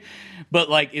 probably, but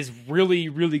like is really,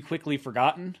 really quickly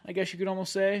forgotten. I guess you could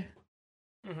almost say.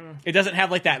 Mm-hmm. It doesn't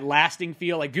have like that lasting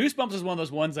feel. Like Goosebumps is one of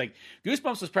those ones. Like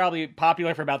Goosebumps was probably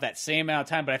popular for about that same amount of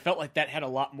time, but I felt like that had a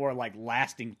lot more like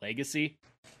lasting legacy.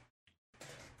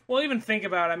 Well, even think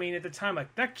about it. I mean, at the time,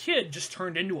 like, that kid just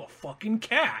turned into a fucking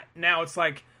cat. Now it's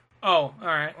like, oh, all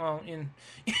right, well, you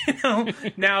know,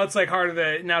 now it's like hard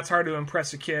to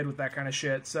impress a kid with that kind of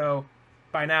shit. So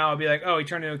by now, I'll be like, oh, he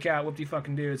turned into a cat. Whoop de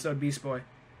fucking dude. So Beast Boy.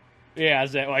 Yeah,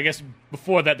 well, I guess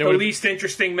before that, the least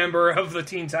interesting member of the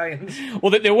Teen Titans.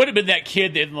 Well, there would have been that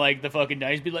kid that, like, the fucking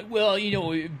 90s be like, well, you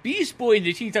know, Beast Boy and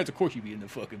the Teen Titans, of course you'd be in the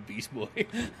fucking Beast Boy.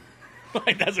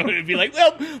 Like, that's what it'd be like.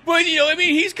 Well, but, you know, I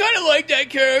mean, he's kind of like that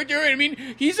character, and I mean,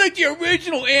 he's like the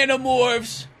original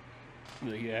Animorphs.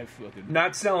 Like, yeah, I fucking...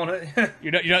 Not selling it.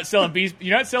 You're not selling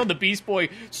the Beast Boy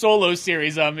solo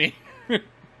series on me.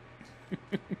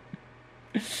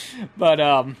 But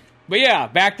yeah,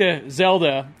 back to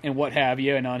Zelda and what have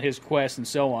you, and on his quest and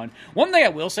so on. One thing I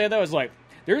will say, though, is, like,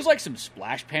 there's, like, some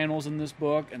splash panels in this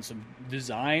book and some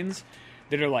designs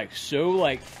that are, like, so,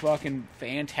 like, fucking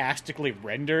fantastically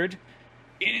rendered.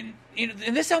 And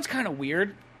this sounds kind of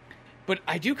weird, but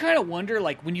I do kind of wonder,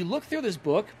 like, when you look through this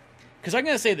book, because I'm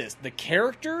going to say this, the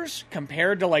characters,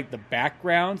 compared to, like, the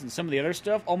backgrounds and some of the other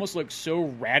stuff, almost look so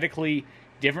radically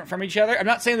different from each other. I'm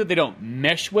not saying that they don't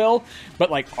mesh well, but,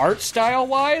 like, art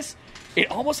style-wise, it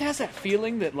almost has that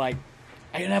feeling that, like,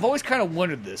 and I've always kind of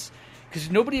wondered this, because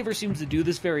nobody ever seems to do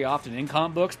this very often in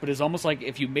comic books, but it's almost like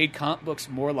if you made comic books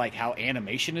more like how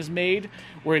animation is made,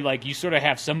 where like you sort of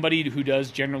have somebody who does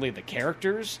generally the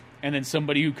characters, and then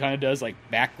somebody who kind of does like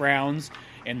backgrounds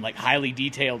and like highly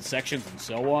detailed sections and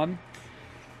so on.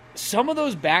 Some of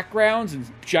those backgrounds and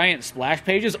giant splash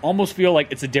pages almost feel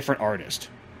like it's a different artist.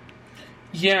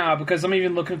 Yeah, because I'm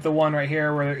even looking at the one right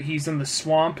here where he's in the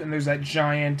swamp, and there's that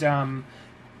giant...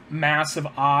 massive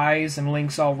eyes and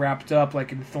Link's all wrapped up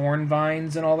like in thorn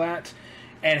vines and all that,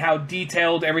 and how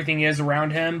detailed everything is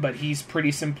around him, but he's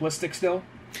pretty simplistic still.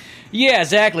 Yeah,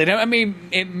 exactly. I mean,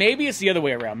 maybe it's the other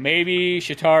way around. Maybe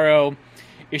Shitaro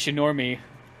Ishinormi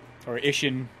or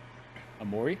Ishin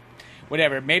Amori,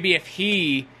 whatever. Maybe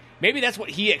that's what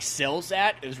he excels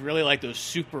at, is really like those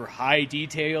super high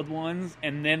detailed ones,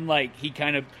 and then like he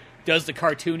kind of does the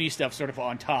cartoony stuff sort of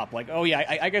on top. Like, oh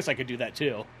yeah, I guess I could do that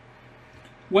too.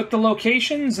 With the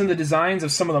locations and the designs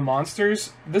of some of the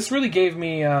monsters, this really gave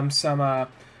me some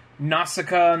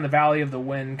Nausicaa and the Valley of the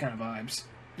Wind kind of vibes.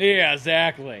 Yeah,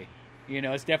 exactly. You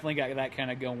know, it's definitely got that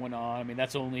kind of going on. I mean,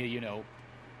 that's only,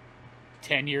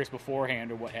 10 years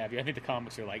beforehand or what have you. I think the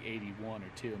comics are like 81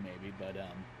 or 2 maybe,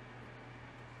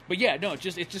 but yeah, no, it's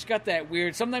just got that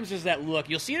weird. Sometimes there's that look.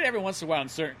 You'll see it every once in a while in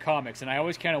certain comics, and I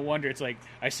always kind of wonder. It's like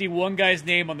I see one guy's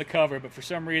name on the cover, but for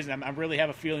some reason, I really have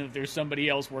a feeling that there's somebody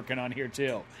else working on here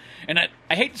too. And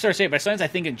I hate to start saying it, but sometimes I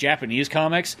think in Japanese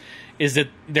comics is that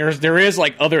there is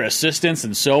like other assistants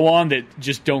and so on that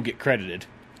just don't get credited.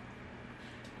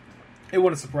 It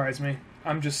wouldn't surprise me.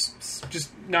 I'm just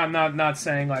not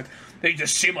saying like they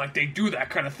just seem like they do that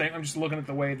kind of thing. I'm just looking at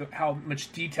the way how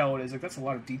much detail it is. Like, that's a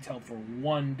lot of detail for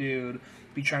one dude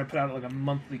be trying to put out like a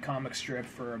monthly comic strip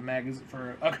for a magazine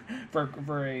for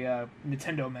a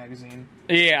Nintendo magazine.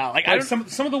 Yeah, like some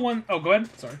of the one. Oh, go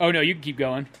ahead. Sorry. Oh no, you can keep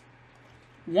going.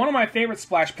 One of my favorite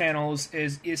splash panels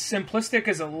is simplistic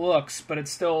as it looks, but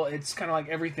it's kind of like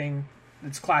everything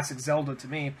that's classic Zelda to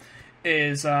me.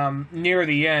 Is near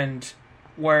the end,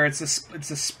 where it's a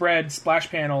spread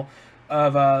splash panel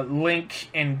of Link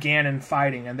and Ganon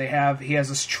fighting, and he has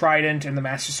this trident and the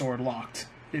Master Sword locked.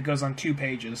 It goes on 2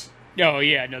 pages. Oh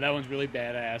yeah, no, that one's really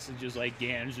badass. It's just like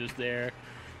Ganon's just there,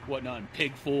 whatnot, in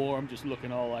pig form, just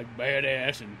looking all like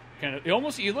badass and kind of.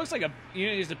 He looks like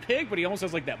he's a pig, but he almost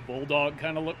has like that bulldog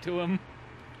kind of look to him.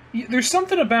 There's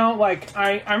something about like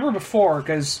I remember before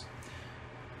because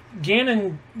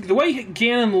Ganon, the way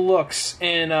Ganon looks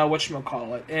in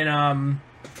whatchamacallit, in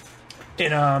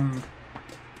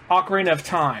Ocarina of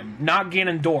Time, not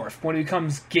Ganondorf, when he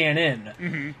becomes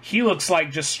Ganon, he looks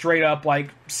like just straight up like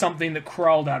something that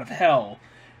crawled out of hell.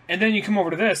 And then you come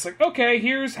over to this, like, okay,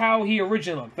 here's how he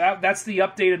originally looked. That's the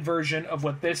updated version of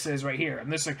what this is right here.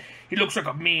 And this, like, he looks like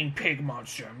a mean pig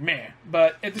monster, meh.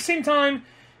 But at the same time,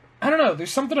 I don't know,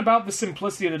 there's something about the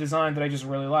simplicity of the design that I just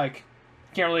really like.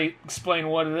 Can't really explain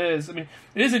what it is. I mean,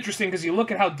 it is interesting because you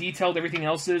look at how detailed everything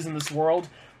else is in this world,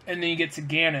 and then you get to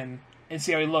Ganon and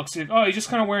see how he looks. Oh, he's just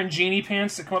kind of wearing genie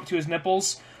pants that come up to his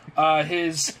nipples.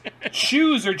 His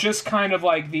shoes are just kind of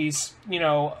like these,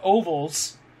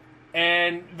 ovals.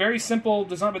 And very simple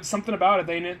design, but something about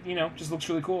it, just looks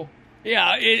really cool.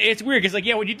 Yeah, it's weird, because,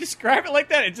 when you describe it like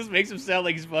that, it just makes him sound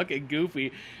like he's fucking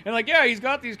goofy. And, he's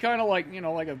got these kind of, like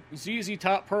a ZZ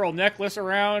Top pearl necklace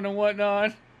around and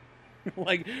whatnot.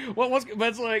 But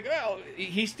it's like, well,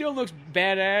 he still looks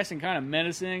badass and kind of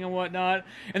menacing and whatnot.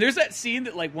 And there's that scene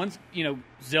that, once,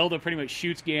 Zelda pretty much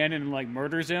shoots Ganon and,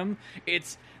 murders him,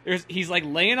 he's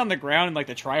laying on the ground and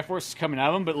the Triforce is coming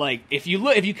at him, but if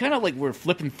you kind of were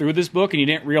flipping through this book and you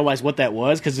didn't realize what that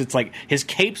was, because it's his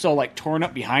cape's all torn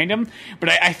up behind him, but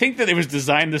I think that it was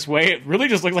designed this way. It really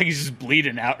just looks like he's just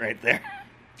bleeding out right there.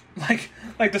 Like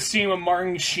the scene when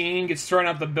Martin Sheen gets thrown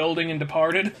out the building and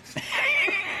Departed.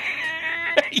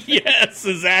 Yes,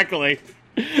 exactly.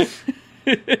 Just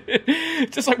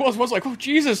was like, oh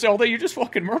Jesus, Zelda, you just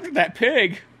fucking murdered that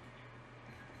pig.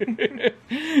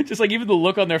 Just even the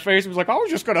look on their face was like,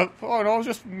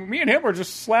 me and him were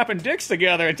just slapping dicks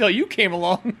together until you came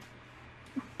along.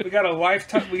 We got a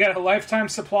lifetime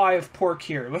supply of pork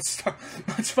here. Let's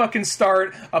fucking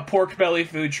start a pork belly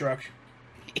food truck.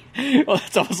 Well,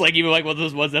 that's almost even one of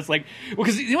those ones that's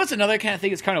because what's another kind of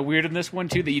thing that's kind of weird in this one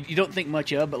too that you don't think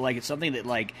much of, but it's something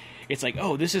that it's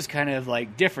oh, this is kind of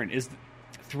different. Is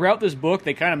throughout this book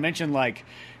they kind of mention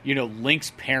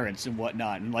Link's parents and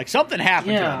whatnot, and something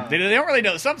happened to them. They don't really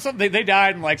know. They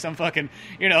died in some fucking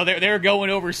they were going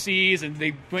overseas and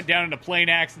they went down in a plane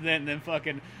accident, and then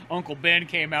fucking Uncle Ben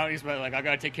came out and he's like, I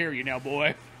gotta take care of you now,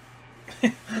 boy.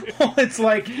 Well, it's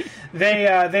they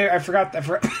I forgot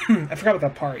about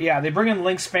that part. Yeah, they bring in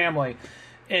Link's family,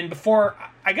 and before,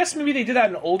 I guess maybe they did that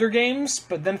in older games,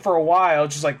 but then for a while,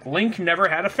 just Link never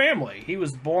had a family. He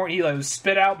was born, he was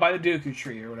spit out by the Dooku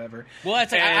tree or whatever. Well,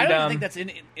 that's I don't think that's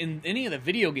in any of the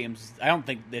video games. I don't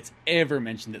think that's ever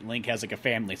mentioned that Link has a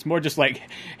family. It's more just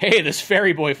hey, this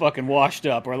fairy boy fucking washed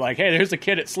up, or hey, there's a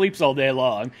kid that sleeps all day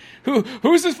long.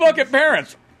 Who's his fucking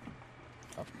parents?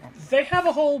 They have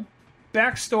a whole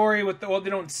backstory with they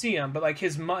don't see him, but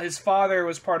his father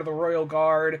was part of the Royal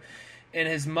Guard, and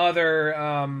his mother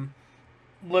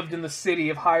lived in the city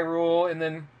of Hyrule, and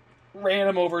then ran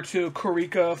him over to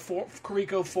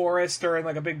Kuriko Forest during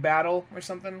a big battle or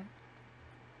something.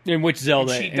 In which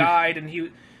Zelda, and she died, and he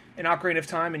in Ocarina of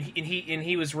Time, and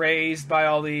he was raised by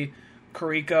all the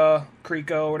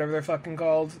Kuriko, whatever they're fucking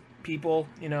called, people,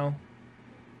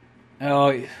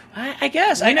 Oh, I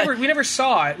guess we never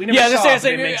saw it. We never saw it.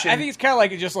 I think it's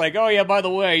kind of just oh yeah, by the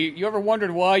way, you ever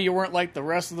wondered why you weren't like the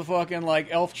rest of the fucking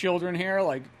elf children here?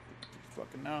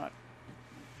 Fucking not,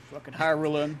 fucking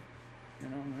Hyrulean,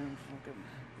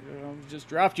 just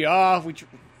dropped you off.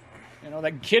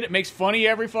 That kid that makes fun of you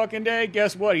every fucking day.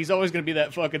 Guess what? He's always gonna be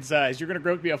that fucking size. You're gonna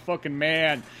grow up to be a fucking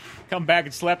man. Come back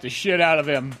and slap the shit out of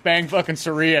him. Bang fucking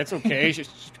Saria. It's okay.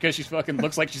 Because she's fucking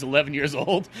looks like she's 11 years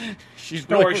old. Don't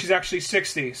worry, she's actually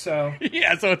 60, so...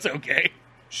 Yeah, so it's okay.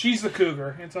 She's the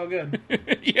cougar. It's all good.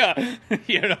 Yeah.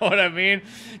 You know what I mean?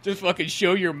 Just fucking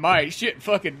show your might. Shit,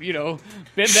 fucking, bend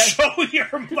that... Show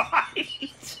your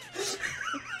might!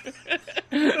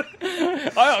 I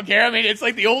don't care. I mean, it's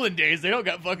like the olden days. They don't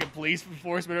got fucking police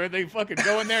enforcement or anything. Fucking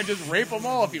go in there and just rape them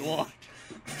all if you want.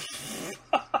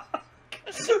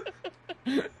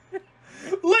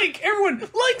 Link, everyone,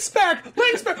 Link's back!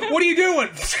 What are you doing?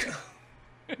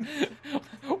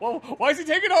 Well, why is he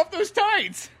taking off those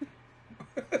tights?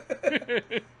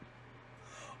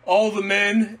 All the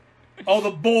men, all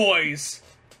the boys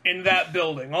in that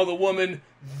building, all the women,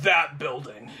 that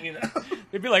building,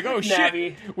 They'd be like, oh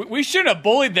Navi. Shit, we shouldn't have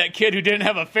bullied that kid who didn't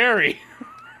have a fairy.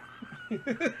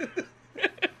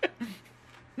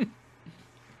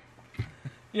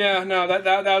 Yeah, no,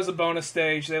 that was a bonus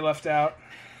stage they left out.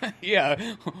 Yeah,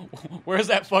 where's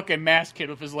that fucking masked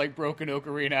kid with his broken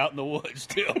ocarina out in the woods,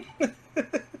 too?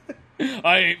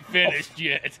 I ain't finished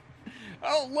yet.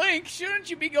 Oh, Link, shouldn't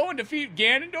you be going to defeat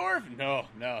Ganondorf? No,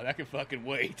 that can fucking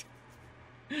wait.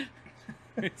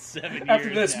 It's 7 years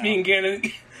After this, now. me and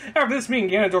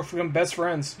Ganondorf become best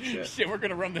friends. Shit, we're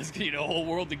gonna run this whole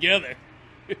world together.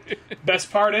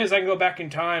 Best part is I can go back in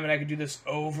time and I can do this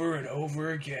over and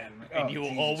over again. And you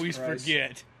will always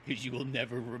forget, because you will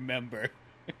never remember.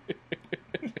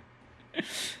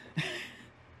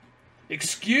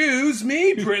 Excuse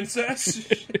me, princess.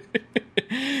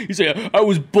 He's like, I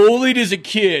was bullied as a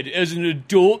kid. As an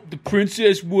adult, the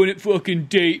princess wouldn't fucking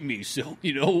date me. So,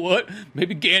 you know what?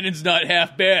 Maybe Ganon's not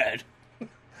half bad.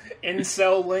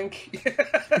 Incel Link.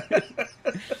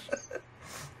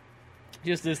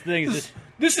 Just this thing.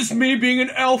 This is me being an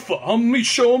alpha. Let me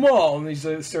show them all. And he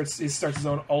starts his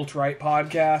own alt-right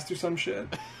podcast or some shit.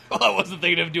 Well, I wasn't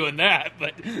thinking of doing that,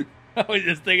 but I was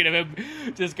just thinking of him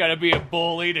just kind of being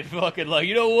bullied and fucking like,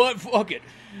 you know what? Fuck it.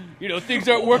 You know, things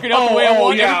aren't working out the way I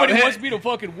want. Yeah. Everybody wants me to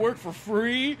fucking work for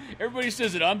free. Everybody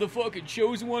says that I'm the fucking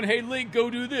chosen one. Hey, Link, go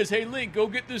do this. Hey, Link, go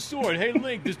get this sword. Hey,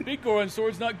 Link, this big Goron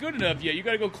sword's not good enough yet. You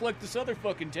gotta go collect this other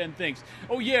fucking 10 things.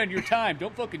 Oh, yeah, and your time.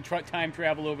 Don't fucking time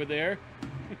travel over there.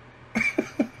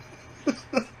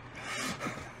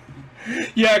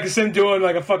 Yeah, because him doing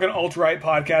like a fucking alt-right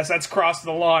podcast, that's crossed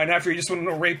the line after he just went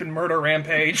on a rape and murder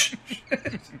rampage.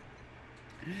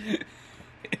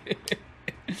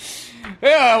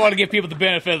 Yeah, I want to give people the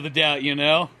benefit of the doubt, you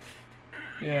know?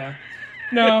 Yeah.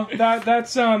 No,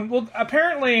 that's, well,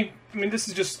 apparently, I mean, this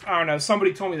is just, I don't know,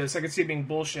 somebody told me this. I could see it being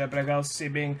bullshit, but I could also see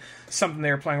it being something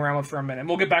they were playing around with for a minute.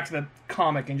 We'll get back to the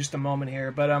comic in just a moment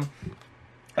here, but,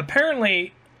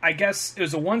 apparently, I guess it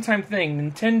was a one-time thing.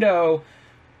 Nintendo,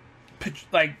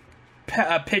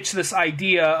 pitched this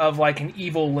idea of, like, an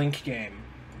evil Link game.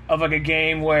 Of, like, a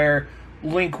game where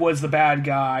Link was the bad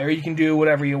guy, or you can do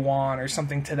whatever you want, or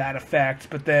something to that effect,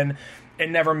 but then it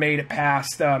never made it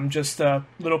past just a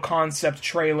little concept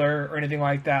trailer or anything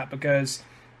like that, because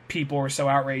people were so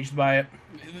outraged by it.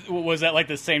 Was that, like,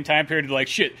 the same time period? Like,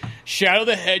 shit, Shadow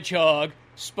the Hedgehog,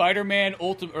 Spider-Man,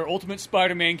 Ultimate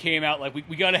Spider-Man came out, like,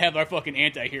 we gotta have our fucking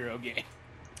anti-hero game.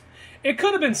 It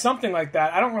could have been something like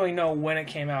that. I don't really know when it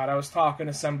came out. I was talking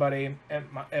to somebody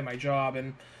at my job,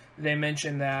 and they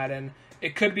mentioned that, and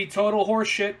it could be total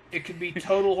horseshit. It could be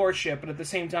total horseshit, but at the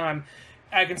same time,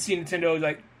 I can see Nintendo,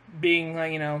 like, being,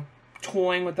 like, you know,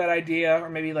 toying with that idea, or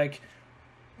maybe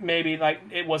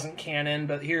it wasn't canon,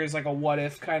 but here's like a what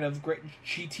if kind of great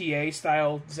GTA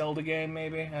style Zelda game,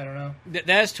 maybe. I don't know.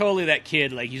 That's totally that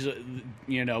kid, like, he's,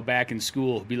 you know, back in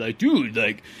school, be like, dude,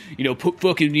 like, you know,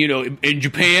 fucking, you know, in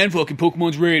Japan, fucking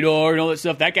Pokemon's radar and all that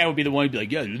stuff. That guy would be the one who'd be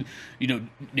like, yeah, dude, you know,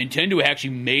 Nintendo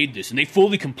actually made this, and they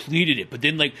fully completed it. But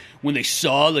then, like, when they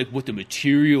saw, like, what the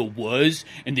material was,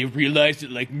 and they realized that,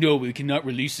 like, no, we cannot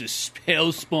release this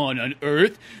spell spawn on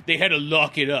Earth, they had to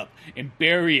lock it up and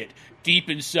bury it deep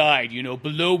inside, you know,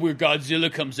 below where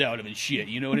Godzilla comes out of and shit,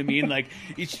 you know what I mean? Like,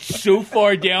 it's so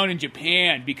far down in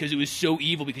Japan because it was so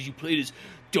evil, because you played as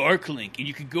Dark Link, and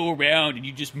you could go around and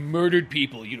you just murdered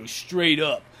people, you know, straight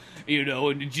up, you know,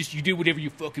 and just, you did whatever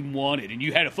you fucking wanted, and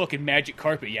you had a fucking magic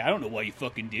carpet. Yeah, I don't know why you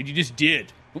fucking did. You just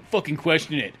did. Don't fucking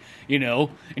question it, you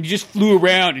know? And you just flew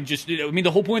around and just, I mean,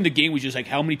 the whole point of the game was just, like,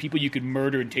 how many people you could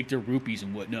murder and take their rupees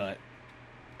and whatnot.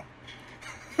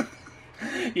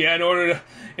 Yeah, in order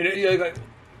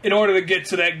to get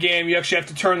to that game, you actually have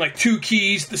to turn like 2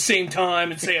 keys at the same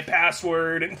time and say a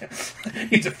password, and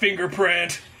needs a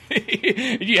fingerprint.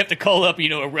 You have to call up, you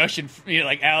know, a Russian, you know,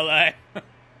 like, ally.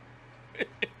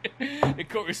 They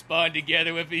correspond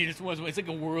together with it. It's like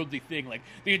a worldly thing. Like,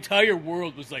 the entire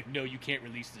world was like, no, you can't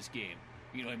release this game.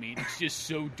 You know what I mean? It's just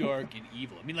so dark and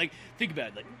evil. I mean, like, think about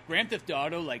it. Like, Grand Theft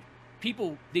Auto, like,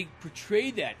 people, they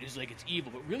portray that as like it's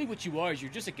evil, but really what you are is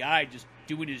you're just a guy just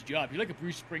doing his job. You're like a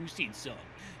Bruce Springsteen song,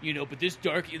 you know, but this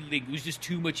dark Link was just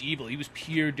too much evil. He was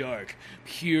pure dark,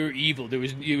 pure evil. There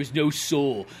was no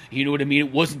soul. You know what I mean?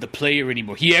 It wasn't the player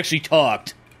anymore. He actually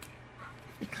talked.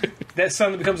 That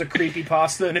suddenly becomes a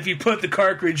creepypasta, and if you put the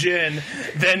cartridge in,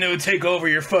 then it would take over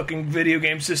your fucking video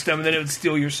game system, and then it would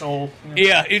steal your soul. You know?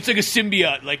 Yeah, it's like a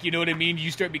symbiote, like, you know what I mean?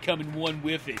 You start becoming one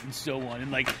with it, and so on.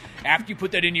 And, like, after you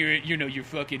put that in your, you know, your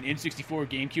fucking N64,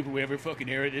 GameCube, or whatever fucking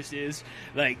era this is,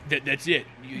 like, that's it.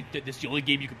 That's the only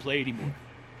game you can play anymore.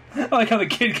 I like how the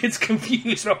kid gets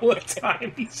confused all the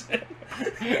time, he said.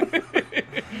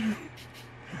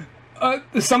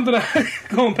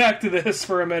 Going back to this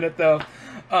for a minute, though.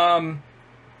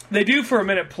 They do for a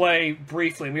minute play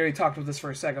briefly, we already talked about this for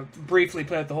a second, briefly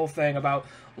play out the whole thing about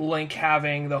Link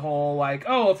having the whole, like,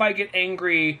 oh, if I get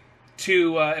angry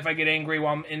while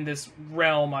I'm in this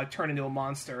realm, I turn into a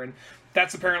monster. And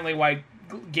that's apparently why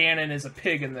Ganon is a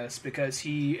pig in this, because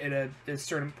he, at a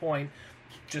certain point,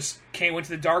 just went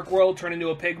to the dark world, turned into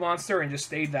a pig monster, and just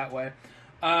stayed that way.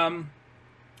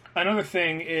 Another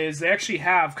thing is they actually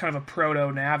have kind of a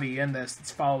proto-Navi in this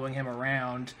that's following him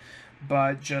around,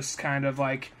 but just kind of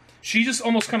like She's just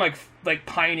almost kind of like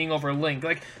pining over Link.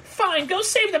 Like, fine, go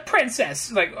save the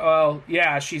princess. Like, well,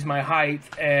 yeah, she's my height,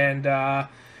 and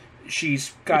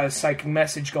she's got a psychic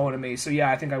message going to me. So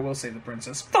yeah, I think I will save the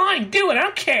princess. Fine, do it. I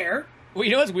don't care. Well,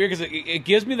 you know what's weird? Because it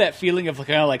gives me that feeling of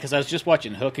kind of like, because I was just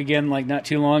watching Hook again, like, not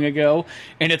too long ago,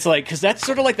 and it's like, because that's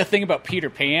sort of like the thing about Peter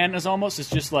Pan is almost, it's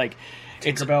just like,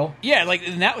 Tinkerbell? Yeah, like,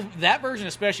 and that version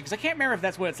especially, because I can't remember if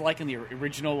that's what it's like in the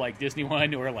original, like, Disney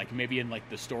one, or, like, maybe in, like,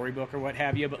 the storybook or what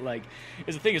have you, but, like,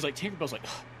 the thing is, like, Tinkerbell's like,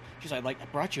 ugh. She's like, I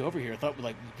brought you over here. I thought,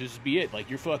 like, this would be it. Like,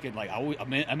 you're fucking, like,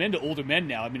 I'm into older men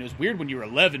now. I mean, it was weird when you were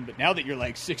 11, but now that you're,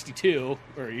 like, 62,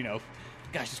 or, you know,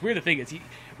 gosh, it's weird to think is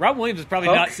Robin Williams is probably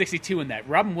not 62 in that.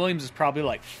 Robin Williams is probably,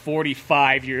 like,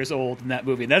 45 years old in that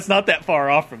movie, and that's not that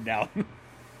far off from now.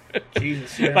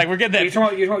 Jesus, yeah. Like, we're getting that.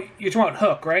 You're talking about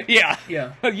Hook, right? Yeah.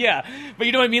 Yeah. Yeah. But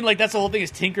you know what I mean? Like, that's the whole thing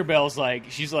is Tinkerbell's, like,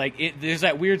 she's like, there's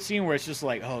that weird scene where it's just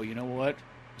like, oh, you know what?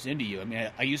 I was into you. I mean,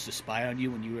 I used to spy on you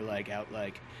when you were, like, out,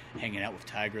 like, hanging out with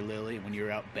Tiger Lily, and when you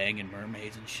were out banging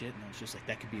mermaids and shit, and I was just like,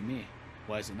 that could be me.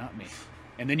 Why is it not me?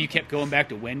 And then you kept going back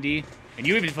to Wendy, and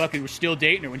you even fucking were still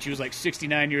dating her when she was, like,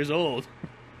 69 years old.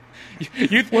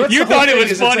 You thought it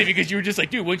was funny because you were just like,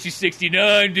 dude, when she's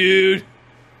 69, dude.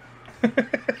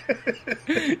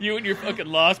 You and your fucking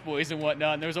Lost Boys and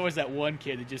whatnot, and there was always that one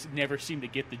kid that just never seemed to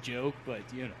get the joke, but,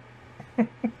 you know.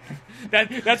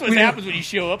 That's what happens when you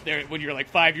show up there when you're like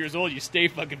 5 years old. You stay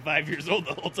fucking 5 years old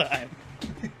the whole time.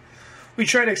 We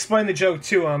tried to explain the joke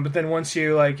to him, but then once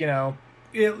you, like, you know,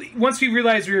 once we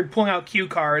realized we were pulling out cue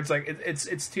cards, like,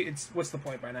 it's what's the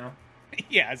point by now?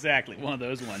 Yeah, exactly. One of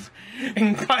those ones.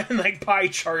 And like pie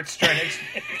charts trying to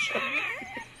explain.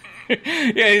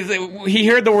 Yeah, he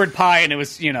heard the word pie, and it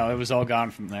was, you know, it was all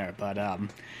gone from there. But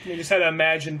you just had to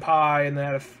imagine pie, and then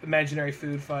had an imaginary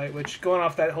food fight. Which, going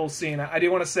off that whole scene, I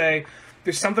do want to say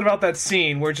there's something about that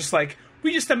scene where just like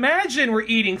we just imagine we're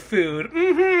eating food.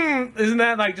 Isn't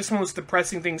that like just one of the most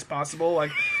depressing things possible?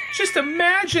 Like, just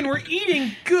imagine we're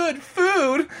eating good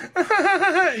food.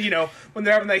 You know, when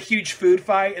they're having that huge food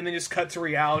fight, and then just cut to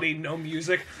reality, no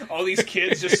music. All these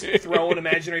kids just throwing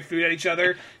imaginary food at each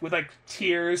other with like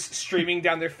tears streaming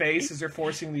down their face as they're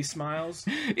forcing these smiles.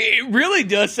 It really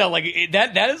does sound like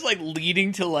that. That is like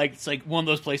leading to like, it's like one of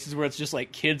those places where it's just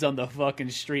like kids on the fucking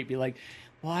street be like,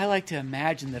 well, I like to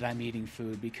imagine that I'm eating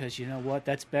food because, you know what,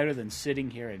 that's better than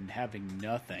sitting here and having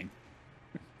nothing.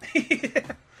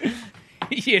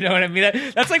 You know what I mean?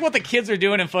 That's like what the kids are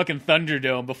doing in fucking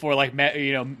Thunderdome before, like,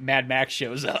 Mad Max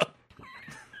shows up.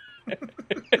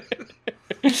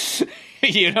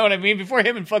 You know what I mean? Before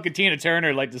him and fucking Tina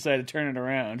Turner, like, decide to turn it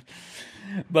around.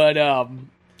 But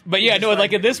yeah, no,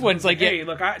 like, in this one, it's like, hey, yeah,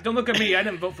 look, don't look at me. I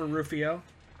didn't vote for Rufio.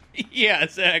 Yeah,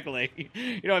 exactly.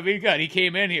 You know what I mean? God, he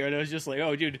came in here and it was just like,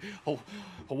 oh, dude,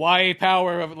 Hawaii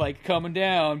power of like coming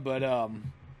down, but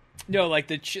no, like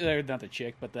not the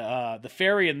chick, but the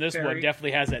fairy in this one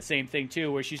definitely has that same thing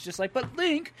too, where she's just like, but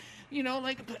Link, you know,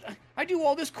 like, but I do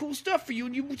all this cool stuff for you,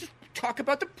 and you just talk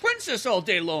about the princess all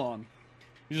day long.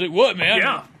 He's like, what, man?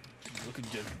 Yeah,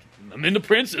 I'm into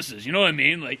princesses. You know what I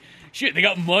mean? Like, shit, they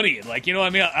got money. Like, you know what I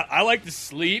mean? I like to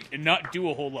sleep and not do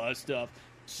a whole lot of stuff.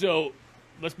 So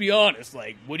let's be honest,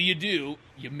 like, what do? You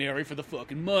marry for the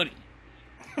fucking money.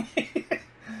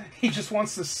 He just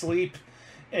wants to sleep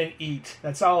and eat.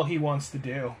 That's all he wants to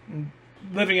do.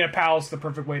 Living in a palace is the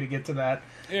perfect way to get to that.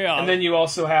 Yeah. And then you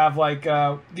also have, like,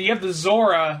 you have the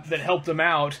Zora that helped him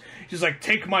out. He's like,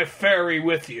 take my fairy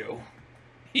with you.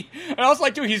 And I was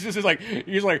like, dude, he's like,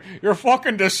 you're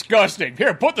fucking disgusting.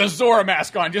 Here, put the Zora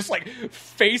mask on. Just, like,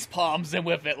 face palms him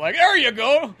with it. Like, there you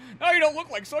go. Now you don't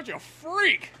look like such a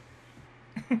freak.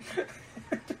 But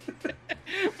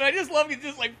I just love it,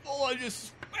 just like full on,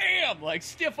 just spam, like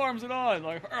stiff arms it on,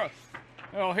 like,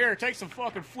 oh, here, take some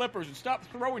fucking flippers and stop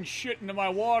throwing shit into my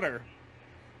water.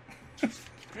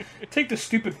 Take the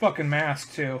stupid fucking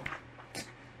mask too.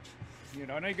 You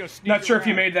know, and I go sneak Not sure around. if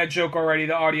you made that joke already.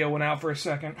 The audio went out for a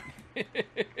second.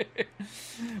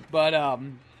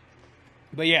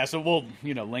 But yeah, so we'll,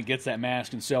 you know, Link gets that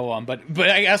mask and so on. But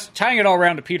I guess tying it all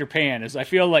around to Peter Pan is I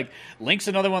feel like Link's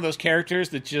another one of those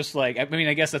characters that just like, I mean,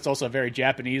 I guess that's also a very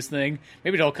Japanese thing.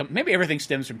 Maybe everything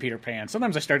stems from Peter Pan.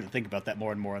 Sometimes I start to think about that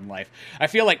more and more in life. I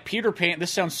feel like Peter Pan,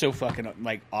 this sounds so fucking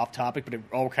like off topic, but it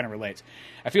all kind of relates.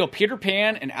 I feel Peter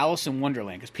Pan and Alice in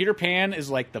Wonderland, because Peter Pan is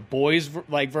like the boys'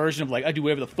 like version of like, I do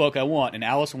whatever the fuck I want, and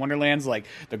Alice in Wonderland's like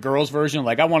the girls' version of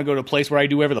like, I want to go to a place where I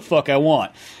do whatever the fuck I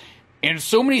want. And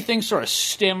so many things sort of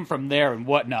stem from there and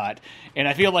whatnot. And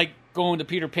I feel like going to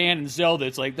Peter Pan and Zelda,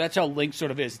 it's like, that's how Link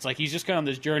sort of is. It's like he's just kind of on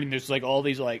this journey, and there's like all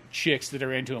these like chicks that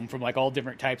are into him from like all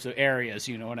different types of areas,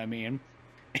 you know what I mean?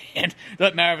 And it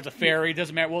doesn't matter if it's a fairy, it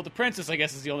doesn't matter. Well, the princess, I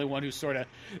guess, is the only one who's sort of...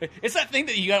 It's that thing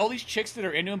that you got all these chicks that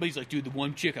are into him, but he's like, dude, the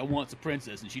one chick I want's a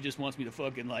princess, and she just wants me to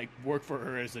fucking, like, work for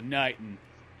her as a knight, and...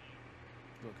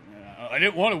 I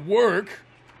didn't want to work.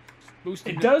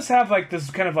 It does have, like, this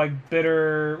kind of, like,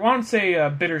 bitter... I won't say a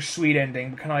bittersweet ending,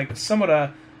 but kind of, like, somewhat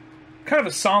a... kind of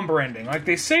a somber ending. Like,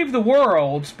 they save the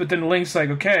world, but then Link's like,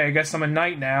 okay, I guess I'm a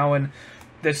knight now, and...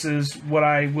 this is what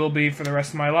I will be for the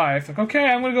rest of my life. Like, okay,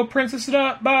 I'm gonna go princess it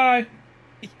up. Bye.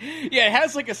 Yeah, it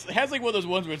has like one of those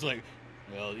ones where it's like,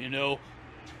 well,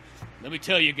 let me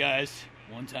tell you guys.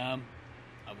 One time,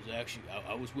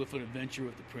 I was with an adventure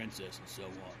with the princess and so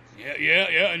on.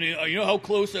 Yeah, and you know how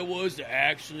close I was to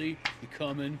actually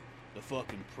becoming the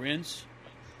fucking prince.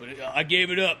 But I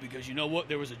gave it up because you know what?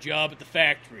 There was a job at the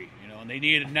factory, and they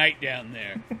needed a knight down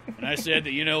there. And I said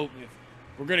that if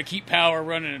we're going to keep power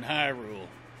running in Hyrule,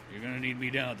 you're going to need me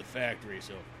down at the factory.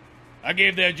 So I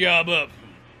gave that job up.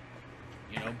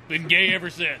 Been gay ever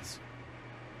since.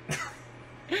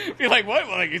 You're like, what?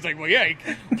 Well, he's like, well, yeah.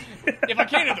 If I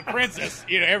can't have the princess,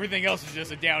 everything else is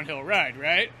just a downhill ride,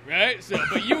 right? Right? So,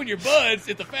 but you and your buds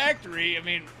at the factory, I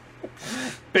mean...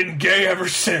 Been gay ever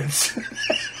since.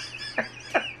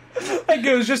 Like,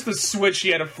 it was just the switch he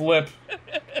had to flip.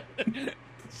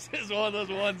 It's just one of those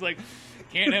ones, like...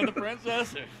 Can't have the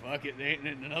princess? Fuck it, ain't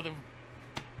another...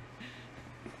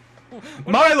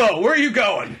 Milo, where are you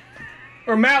going?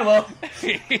 Or Mallow.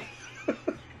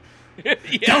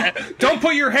 Yeah. Don't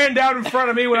put your hand out in front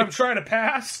of me when I'm trying to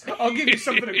pass. I'll give you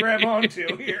something to grab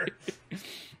onto here.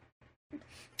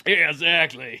 Yeah,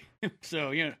 exactly.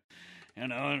 So, and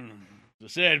as I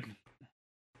said,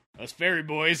 us fairy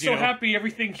boys, so happy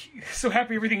everything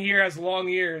here has long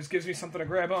ears, gives me something to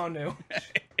grab onto.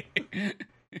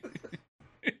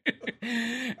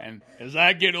 And as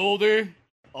I get older,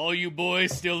 all you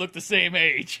boys still look the same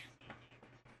age.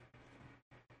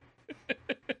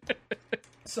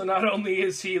 So not only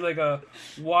is he like a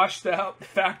washed out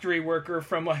factory worker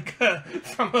from a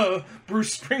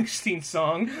Bruce Springsteen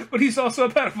song, but he's also a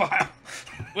pedophile.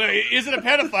 Well, is it a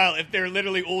pedophile if they're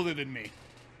literally older than me?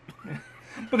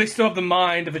 But they still have the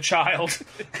mind of a child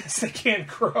because they can't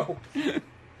grow.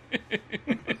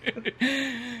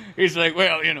 He's like,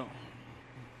 well,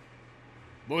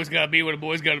 boy's gotta be what a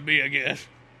boy's gotta be, I guess.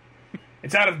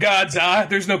 It's out of God's eye.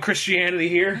 There's no Christianity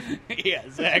here. Yeah,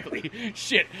 exactly.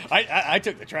 Shit, I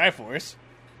took the Triforce.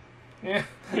 Yeah.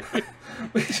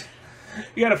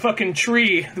 You got a fucking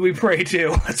tree that we pray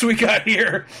to. That's what we got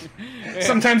here. Yeah.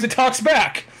 Sometimes it talks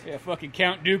back. Yeah, fucking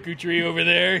Count Dooku tree over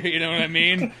there. You know what I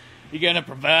mean? You gotta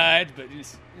provide, but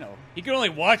he can only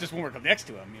watch us when we're next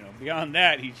to him. Beyond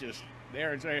that, he's just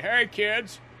there and saying, "Hey,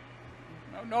 kids,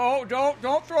 no,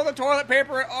 don't throw the toilet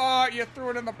paper. Oh, you threw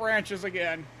it in the branches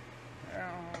again."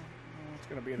 It's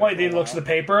gonna be. Wait, he looks at the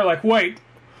paper like, "Wait,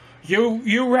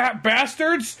 you rat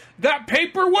bastards! That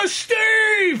paper was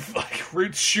Steve!" Like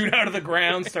roots shoot out of the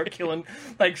ground, start killing,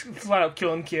 flat out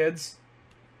killing kids.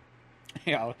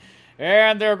 Yeah,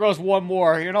 and there goes one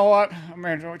more. You know what? I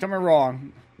mean, don't get me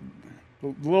wrong.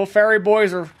 The little fairy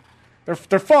boys they're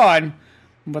fun,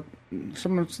 but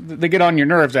they get on your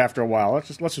nerves after a while. Let's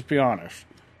just be honest.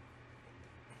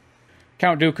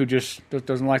 Count Dooku just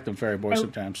doesn't like them fairy boys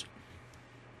sometimes.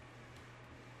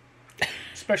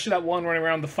 Especially that one running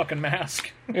around with the fucking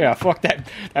mask. Yeah, fuck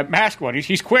that mask one.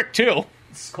 He's quick too.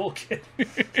 Skull Kid.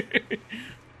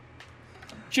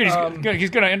 Shit, he's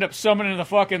gonna end up summoning the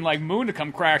fucking moon to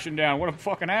come crashing down. What a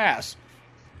fucking ass.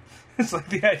 It's like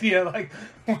the idea,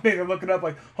 one day they're looking up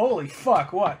holy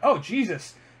fuck, what? Oh,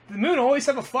 Jesus. Did the moon always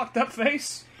have a fucked up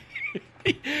face?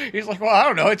 He's like, well, I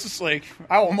don't know. It's just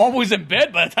I'm always in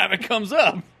bed by the time it comes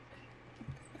up.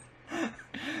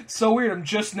 So weird. I'm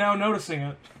just now noticing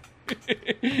it.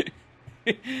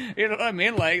 You know what I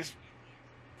mean? Well,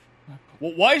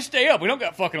 why stay up? We don't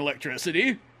got fucking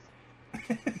electricity.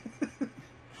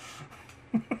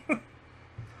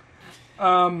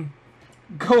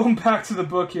 Going back to the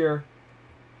book here.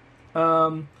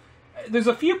 There's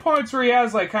a few points where he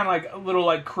has a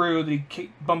little crew that he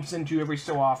bumps into every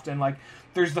so often.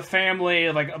 There's the family,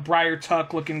 a Briar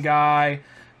Tuck looking guy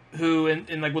who, and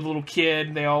with a little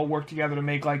kid, they all work together to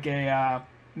make a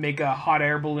hot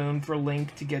air balloon for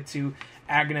Link to get to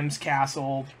Aghanim's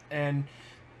castle. And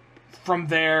from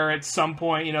there, at some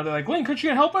point, they're like, Link, aren't you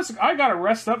gonna help us? I gotta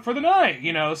rest up for the night,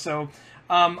 So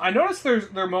I noticed there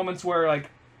are moments where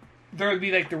there would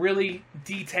be the really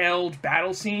detailed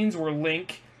battle scenes where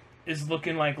Link is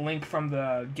looking like Link from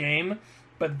the game,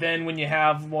 but then when you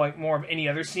have more of any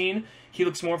other scene, he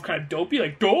looks more of kind of dopey, I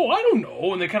don't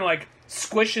know, and they kind of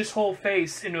squish his whole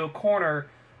face into a corner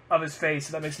of his face,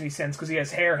 if that makes any sense, because he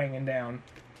has hair hanging down.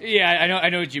 Yeah, I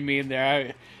know what you mean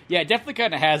there. Yeah, it definitely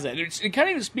kind of has that. It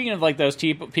kind of, speaking of like those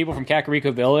people from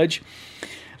Kakariko Village,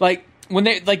 like when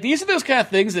they like these are those kind of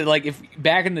things that like if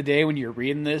back in the day when you're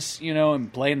reading this,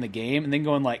 and playing the game and then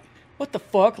going like, what the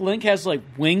fuck? Link has like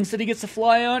wings that he gets to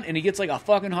fly on and he gets like a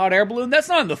fucking hot air balloon. That's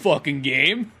not in the fucking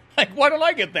game. Like, why don't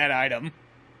I get that item?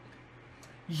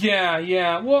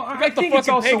 Yeah. Well, I got the think it's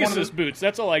fucking also Pegasus boots.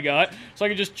 That's all I got. So I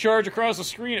can just charge across the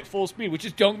screen at full speed, which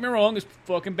is, don't get me wrong, is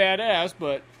fucking badass,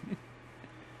 but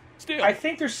still. I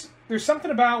think there's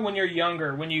something about when you're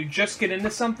younger, when you just get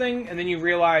into something and then you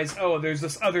realize, oh, there's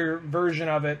this other version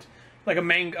of it, like a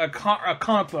manga, a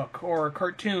comic book or a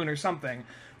cartoon or something.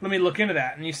 Let me look into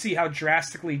that, and you see how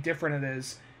drastically different it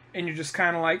is, and you're just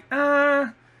kind of like,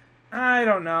 I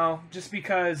don't know, just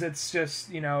because it's just,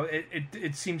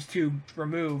 it seems too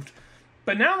removed.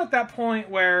 But now at that point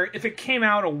where if it came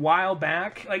out a while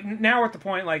back, like now we're at the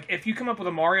point, like if you come up with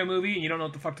a Mario movie and you don't know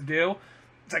what the fuck to do,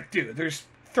 it's like, dude, there's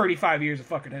 35 years of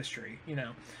fucking history,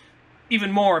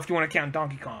 Even more if you want to count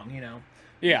Donkey Kong,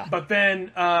 Yeah. But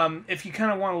then if you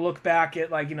kind of want to look back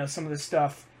at like, some of this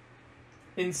stuff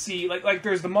and see, like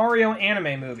there's the Mario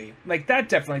anime movie. Like that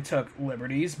definitely took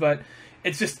liberties, but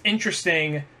it's just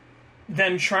interesting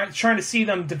them trying to see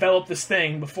them develop this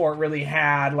thing before it really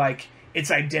had like its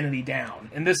identity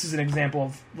down. And this is an example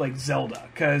of like Zelda,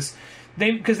 because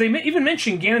they even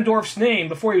mentioned Ganondorf's name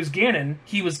before he was Ganon.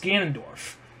 He was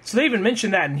Ganondorf, so they even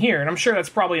mentioned that in here, and I'm sure that's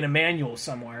probably in a manual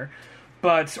somewhere,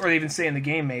 or they even say in the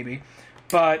game maybe.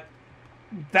 But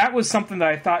that was something that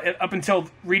I thought up until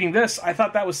reading this, I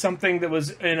thought that was something that was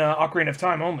in Ocarina of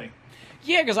Time only.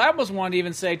 Yeah, because I almost wanted to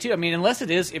even say, too, I mean, unless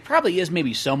it probably is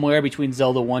maybe somewhere between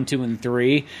Zelda 1, 2, and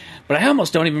 3, but I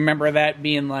almost don't even remember that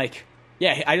being like,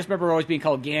 yeah, I just remember always being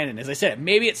called Ganon. As I said,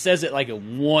 maybe it says it like a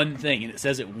one thing, and it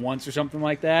says it once or something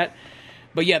like that,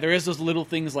 but yeah, there is those little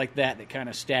things like that kind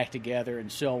of stack together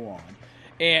and so on.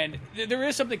 And there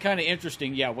is something kind of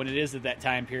interesting, yeah, when it is at that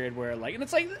time period where, like, and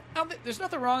it's like, there's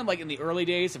nothing wrong, like, in the early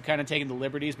days of kind of taking the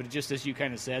liberties, but just as you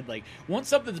kind of said, like, once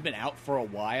something's been out for a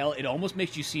while, it almost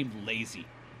makes you seem lazy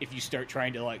if you start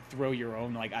trying to, like, throw your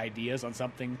own, like, ideas on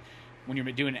something when you're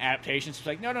doing adaptations. It's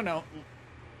like, no.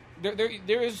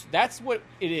 There is, that's what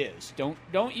it is.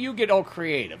 Don't you get all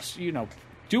creative.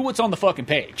 Do what's on the fucking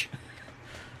page.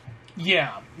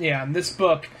 Yeah, and this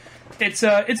book, it's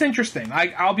interesting.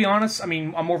 I'll be honest. I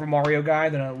mean, I'm more of a Mario guy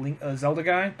than a Zelda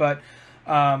guy, but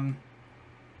I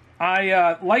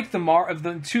like of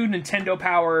the two Nintendo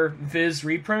Power Viz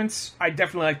reprints. I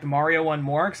definitely like the Mario one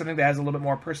more because I think that has a little bit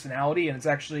more personality and it's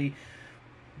actually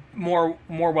more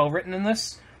well written than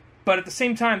this. But at the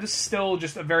same time, this is still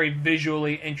just a very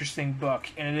visually interesting book,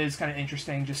 and it is kind of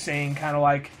interesting just saying kind of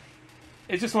like,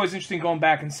 it's just always interesting going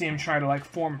back and seeing him try to like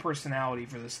form a personality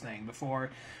for this thing before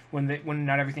when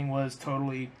not everything was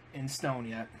totally in stone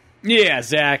yet. Yeah,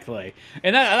 exactly.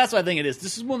 And that's what I think it is.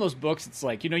 This is one of those books, it's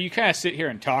like, you kind of sit here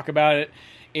and talk about it,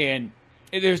 and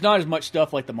there's not as much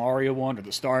stuff like the Mario one or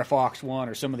the Star Fox one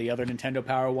or some of the other Nintendo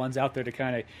Power ones out there to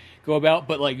kind of go about,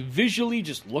 but like visually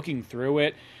just looking through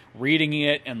it, reading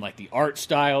it, and like the art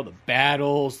style, the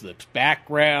battles, the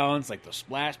backgrounds, like the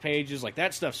splash pages, like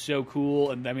that stuff's so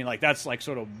cool. And I mean, like that's like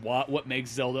sort of what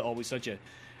makes Zelda always such a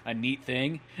neat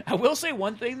thing. I will say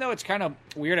one thing though, it's kind of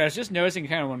weird. I was just noticing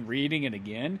kind of when reading it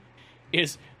again,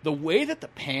 is the way that the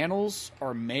panels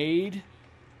are made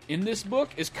in this book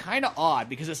is kind of odd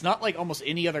because it's not like almost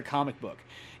any other comic book.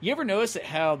 You ever notice that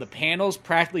how the panels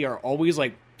practically are always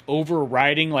like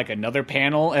overriding like another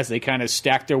panel as they kind of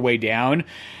stack their way down?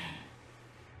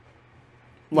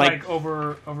 Like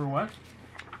over what?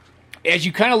 As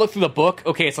you kind of look through the book,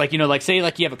 okay, it's like, like say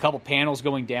like you have a couple panels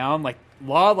going down, like a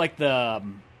lot of like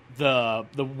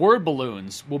the word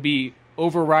balloons will be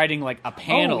overriding like a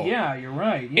panel. Oh yeah, you're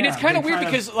right. Yeah, and it's kind of weird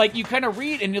because like you kind of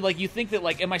read and you think that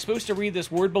like, am I supposed to read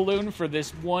this word balloon for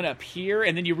this one up here?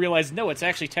 And then you realize no, it's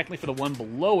actually technically for the one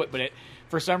below it, but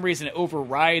for some reason it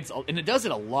overrides, and it does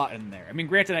it a lot in there. I mean,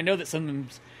 granted, I know that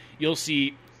sometimes you'll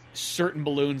see certain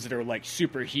balloons that are like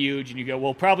super huge and you go,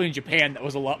 well, probably in Japan that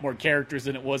was a lot more characters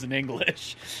than it was in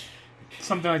English.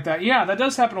 Something like that. Yeah, that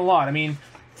does happen a lot. I mean,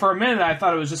 for a minute I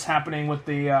thought it was just happening with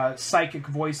the psychic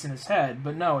voice in his head,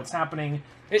 but no, it's happening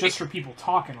just for people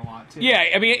talking a lot too. Yeah,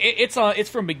 I mean, it's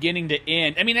from beginning to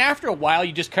end. I mean, after a while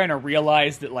you just kind of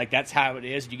realize that like that's how it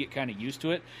is and you get kind of used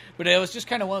to it, but it was just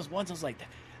kind of one of those ones I was like,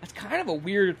 that's kind of a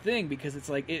weird thing because it's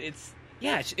like it's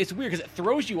weird because it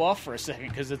throws you off for a second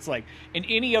because it's like in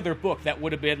any other book that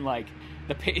would have been like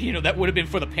that would have been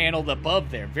for the panel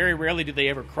above there. Very rarely do they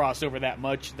ever cross over that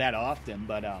often,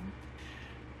 but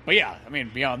yeah, I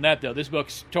mean, beyond that though, this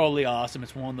book's totally awesome.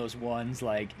 It's one of those ones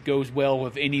like goes well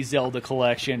with any Zelda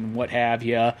collection, what have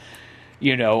you.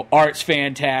 art's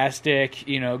fantastic.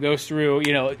 Goes through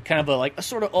kind of a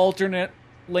sort of alternate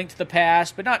Link to the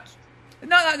Past, but not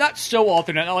so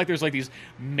alternate. Not like there's like these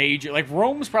major, like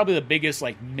Rome's probably the biggest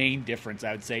like main difference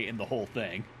I would say in the whole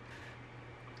thing.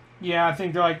 Yeah, I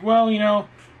think they're like, well,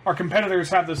 our competitors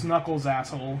have this Knuckles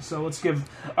asshole, so let's give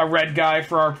a red guy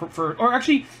or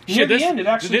actually near the end it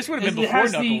actually this would have been before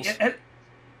Knuckles.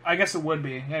 I guess it would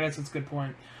be. I guess that's a good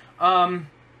point.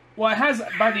 Well, it has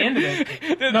by the end of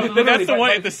it. That's the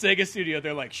one at the Sega studio.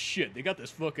 They're like, shit, they got this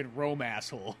fucking Rome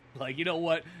asshole. Like, you know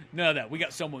what? None of that. We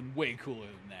got someone way cooler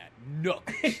than that.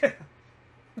 Knuckles.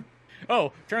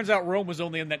 Oh, turns out Rome was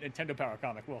only in that Nintendo Power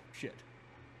comic. Well, shit.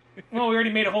 Well, we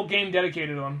already made a whole game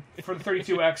dedicated to him for the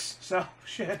 32X, so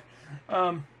shit.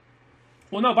 Well,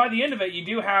 no, by the end of it, you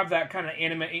do have that kind of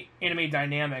anime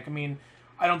dynamic. I mean,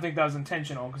 I don't think that was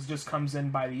intentional, because it just comes in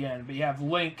by the end. But you have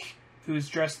Link, who's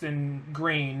dressed in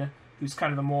green, who's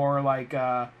kind of the more, like,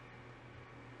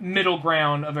 middle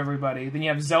ground of everybody. Then you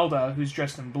have Zelda, who's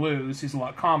dressed in blues, who's a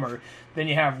lot calmer. Then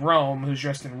you have Rome, who's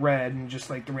dressed in red, and just,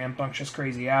 like, the rambunctious,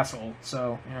 crazy asshole.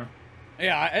 So, yeah.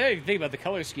 Yeah, I didn't think about the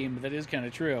color scheme, but that is kind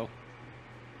of true.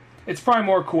 It's probably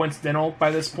more coincidental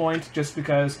by this point, just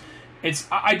because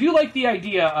I do like the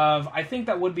idea of, I think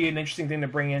that would be an interesting thing to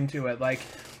bring into it. Like,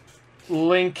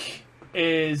 Link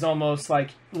is almost like,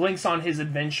 Link's on his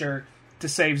adventure to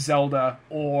save Zelda,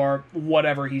 or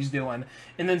whatever he's doing.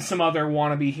 And then some other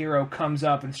wannabe hero comes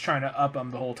up and is trying to up him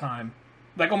the whole time.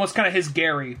 Like, almost kind of his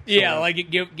Gary. Yeah,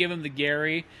 like, give him the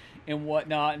Gary and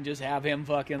whatnot, and just have him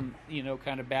fucking,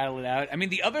 kind of battle it out. I mean,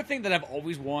 the other thing that I've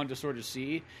always wanted to sort of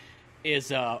see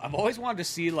is, I've always wanted to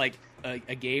see, like,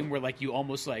 a game where, like, you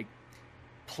almost, like,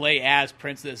 play as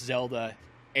Princess Zelda,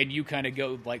 and you kind of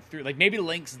go, like, through, like, maybe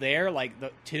Link's there, like,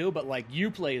 too, but, like, you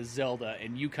play as Zelda,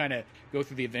 and you kind of go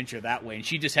through the adventure that way, and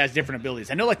she just has different abilities.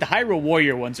 I know, like, the Hyrule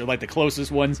Warrior ones are, like, the closest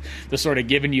ones to sort of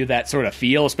giving you that sort of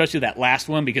feel, especially that last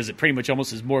one, because it pretty much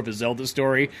almost is more of a Zelda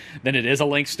story than it is a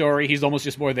Link story. He's almost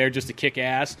just more there just to kick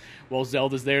ass, while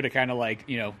Zelda's there to kind of, like,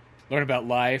 learn about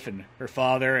life and her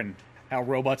father and how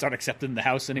robots aren't accepted in the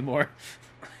house anymore.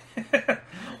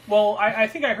 Well, I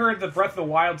think I heard the Breath of the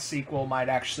Wild sequel might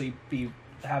actually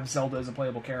have Zelda as a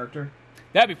playable character.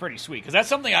 That'd be pretty sweet, because that's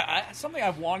something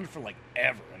I've wanted for, like,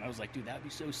 ever, and I was like, dude, that'd be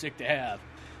so sick to have.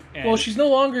 And well, she's no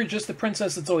longer just the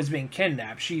princess that's always being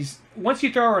kidnapped. Once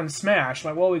you throw her in Smash,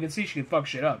 like, well, we can see she can fuck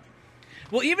shit up.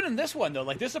 Well, even in this one, though,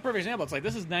 like, this is a perfect example. It's like,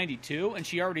 this is 92, and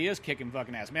she already is kicking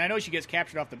fucking ass. I mean, I know she gets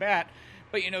captured off the bat,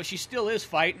 but, she still is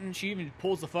fighting. She even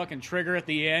pulls the fucking trigger at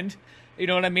the end. You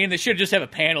know what I mean? They should just have a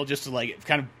panel just to, like,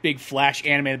 kind of big flash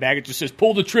animated back. It just says,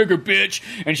 pull the trigger, bitch!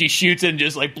 And she shoots it and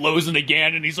just, like, blows it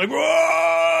again, and he's like,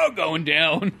 whoa! Going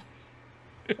down.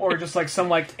 Or just, like, some,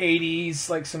 like, 80s,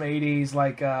 like, some 80s,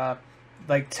 like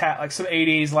some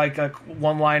 80s, like, a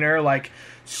one-liner, like,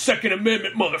 Second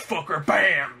Amendment, motherfucker,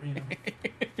 bam!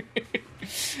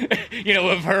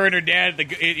 With her and her dad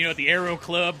at the Aero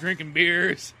Club drinking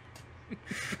beers.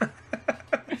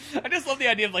 I just love the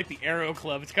idea of, like, the Aero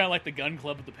Club. It's kind of like the gun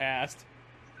club of the past.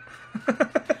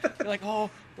 You're like, oh,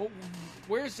 well,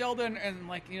 where's Zelda and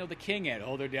like, the king at?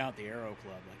 Oh, they're down at the Aero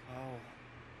Club. Like, oh,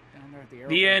 down there at the Aero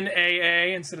Club.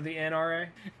 NAA instead of the NRA?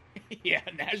 Yeah,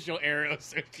 National Aero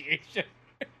Association.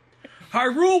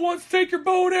 Hyrule wants to take your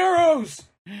bow and arrows!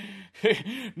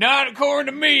 Not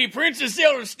according to me. Princess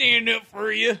Zelda stand up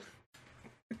for you.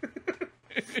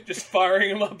 Just firing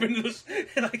him up into this,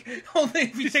 like, only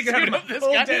if you take it out of this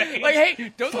guy. Like,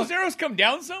 hey, don't those arrows come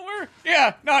down somewhere?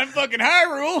 Yeah, not in fucking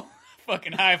Hyrule.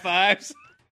 Fucking high fives.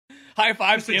 High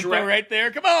fives to Impa right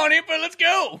there. Come on, Impa, let's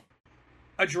go.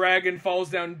 A dragon falls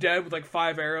down dead with, like,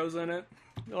 5 arrows in it.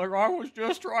 Like, I was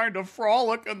just trying to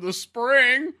frolic in the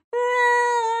spring.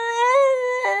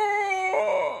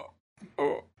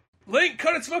 Link,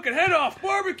 cut its fucking head off!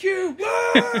 Barbecue!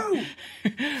 Woo!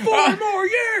 4 more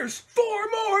years! 4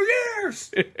 more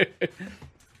years!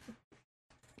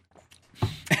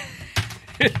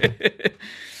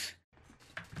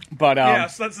 But, yeah,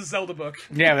 so that's the Zelda book.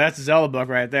 Yeah, that's the Zelda book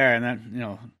right there. And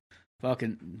then,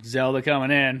 fucking Zelda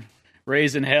coming in,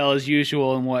 raising hell as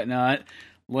usual and whatnot.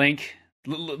 Link...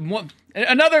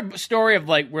 Another story of,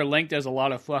 like, where Link does a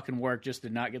lot of fucking work just to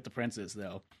not get the princess,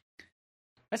 though.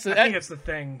 I think that's the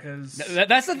thing, because...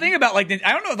 That's the thing about, like,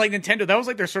 I don't know if, like, Nintendo, that was,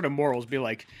 like, their sort of morals, be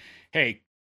like, hey,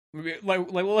 like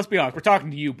well, let's be honest, we're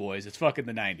talking to you boys, it's fucking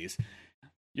the 90s.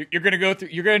 You're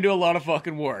gonna do a lot of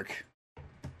fucking work.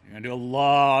 You're gonna do a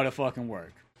lot of fucking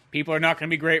work. People are not gonna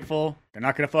be grateful, they're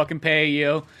not gonna fucking pay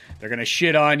you, they're gonna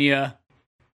shit on you,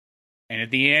 and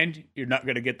at the end, you're not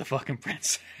gonna get the fucking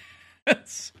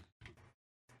princess.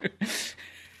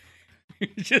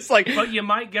 Just like, but you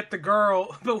might get the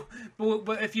girl.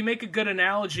 But if you make a good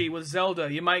analogy with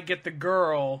Zelda, you might get the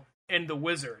girl and the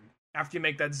wizard after you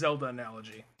make that Zelda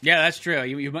analogy. Yeah, that's true.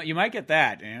 You might get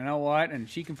that. And you know what? And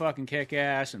she can fucking kick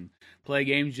ass and play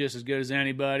games just as good as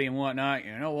anybody and whatnot.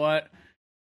 You know what?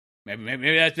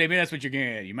 Maybe that's what you're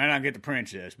gonna get. You might not get the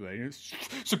princess, but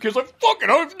so kid's like, fuck it,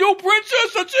 I have no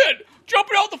princess. That's it.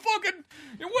 Jumping out the fucking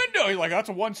window. He's like, that's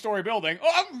a 1-story building.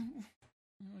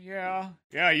 Yeah.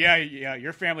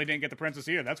 Your family didn't get the princess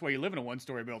either. That's why you live in a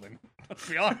 1-story building. Let's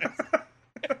be honest.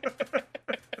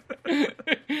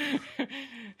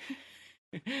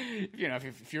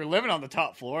 If you're living on the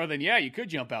top floor, then yeah, you could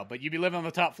jump out. But you'd be living on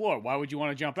the top floor. Why would you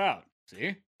want to jump out?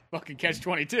 See, fucking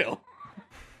catch-22.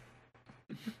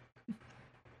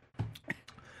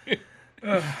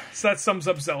 So that sums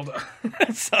up Zelda.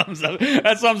 that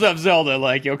sums up Zelda.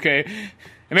 Like, okay,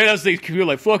 I mean, those things can be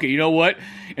like, fuck it. You know what?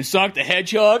 In Sonic the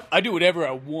Hedgehog, I do whatever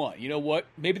I want. You know what?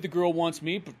 Maybe the girl wants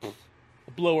me, but I'll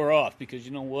blow her off because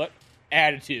you know what?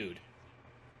 Attitude.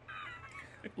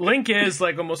 Link is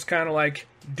like almost kind of like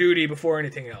duty before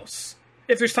anything else.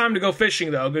 If there's time to go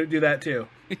fishing, though, go do that too.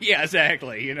 Yeah,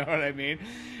 exactly. You know what I mean?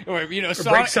 Or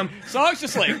Sonic's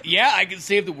just like, yeah, I can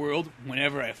save the world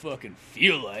whenever I fucking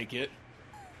feel like it.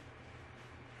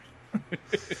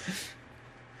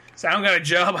 So I don't got a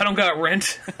job. I don't got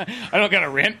rent. I don't got a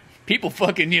rent. People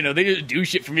fucking, they just do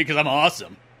shit for me because I'm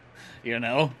awesome. You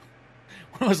know?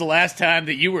 When was the last time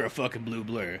that you were a fucking blue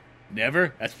blur?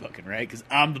 Never? That's fucking right, because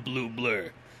I'm the blue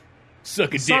blur. Suck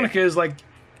a dick. Sonic is like...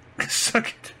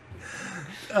 Suck it.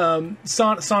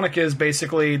 Sonic is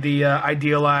basically the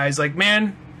idealized, like,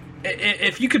 man,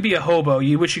 if you could be a hobo,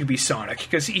 you wish you could be Sonic,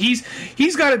 because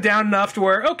he's got it down enough to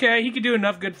where, okay, he could do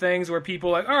enough good things where people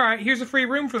are like, all right, here's a free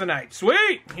room for the night,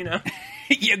 sweet,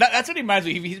 Yeah, that's what he reminds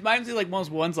me. He reminds me like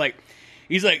most ones, like,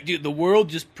 he's like, dude, the world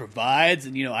just provides,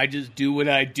 and I just do what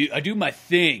I do. I do my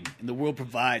thing, and the world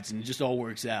provides, and it just all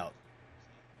works out.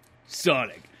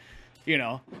 Sonic,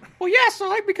 Well, yeah,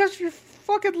 Sonic, because you're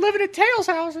fucking living at Tails'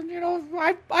 house, and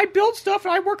I build stuff,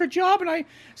 and I work a job, and I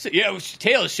say, yeah,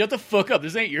 Tails, shut the fuck up.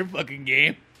 This ain't your fucking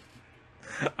game.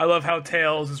 I love how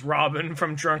Tails is Robin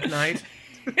from Drunk Knight.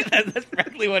 That's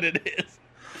frankly what it is.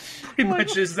 Pretty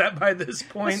much is that by this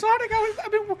point. Well, Sonic,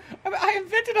 I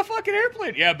invented a fucking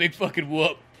airplane. Yeah, big fucking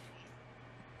whoop.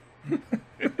 I'm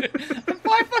 5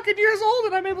 fucking years old,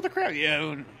 and I'm able to craft.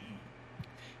 Yeah.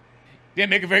 Didn't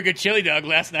make a very good chili dog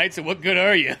last night, so what good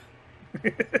are you?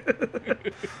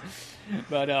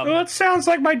 But well, it sounds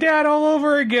like my dad all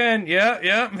over again.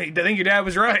 Yeah. I think your dad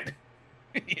was right.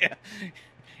 Yeah.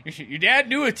 Your dad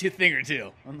knew a thing or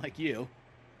two, unlike you.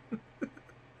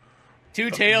 2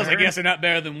 tails, I guess, are not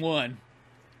better than 1.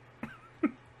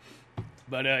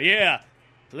 But, yeah.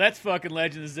 So that's fucking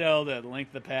Legend of Zelda, The Link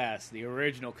to the Past, the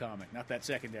original comic, not that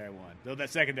secondary one. Though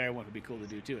that secondary one would be cool to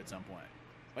do, too, at some point.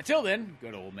 But till then,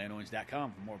 go to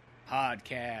oldmanorange.com for more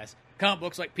podcasts. Comic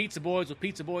books like Pizza Boys with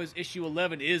Pizza Boys. Issue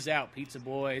 11 is out, Pizza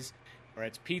Boys. Or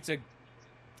it's Pizza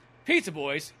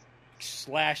Boys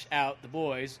 / out the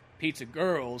boys, Pizza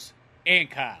Girls, and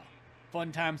Kyle.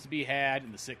 Fun times to be had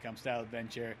in the sitcom-style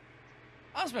adventure.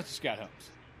 I'm Spencer Scott Holmes.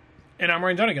 And I'm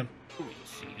Ryan Dunnigan. We'll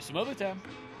see you some other time.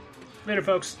 Later,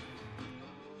 folks.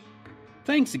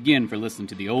 Thanks again for listening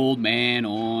to the Old Man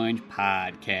Orange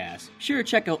podcast. Sure,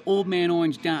 check out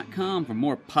oldmanorange.com for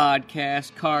more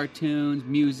podcasts, cartoons,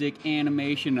 music,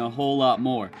 animation, and a whole lot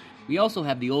more. We also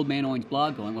have the Old Man Orange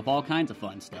blog going with all kinds of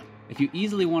fun stuff. If you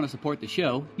easily want to support the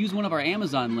show, use one of our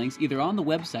Amazon links either on the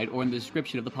website or in the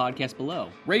description of the podcast below.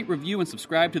 Rate, review, and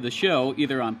subscribe to the show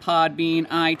either on Podbean,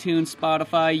 iTunes,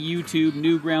 Spotify, YouTube,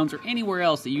 Newgrounds, or anywhere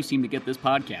else that you seem to get this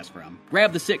podcast from.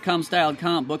 Grab the sitcom-styled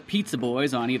comic book Pizza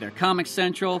Boys on either Comic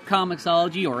Central,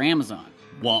 Comixology, or Amazon.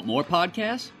 Want more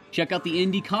podcasts? Check out the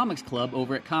Indie Comics Club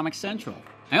over at Comic Central.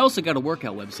 I also got a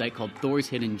workout website called Thor's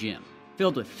Hidden Gym,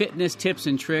 filled with fitness tips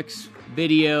and tricks,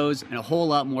 videos, and a whole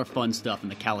lot more fun stuff in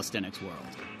the calisthenics world.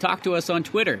 Talk to us on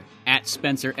Twitter, at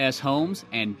Spencer S. Holmes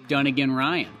and Dunnigan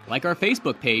Ryan. Like our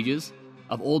Facebook pages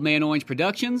of Old Man Orange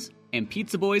Productions and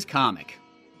Pizza Boys Comic.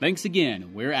 Thanks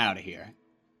again, we're out of here.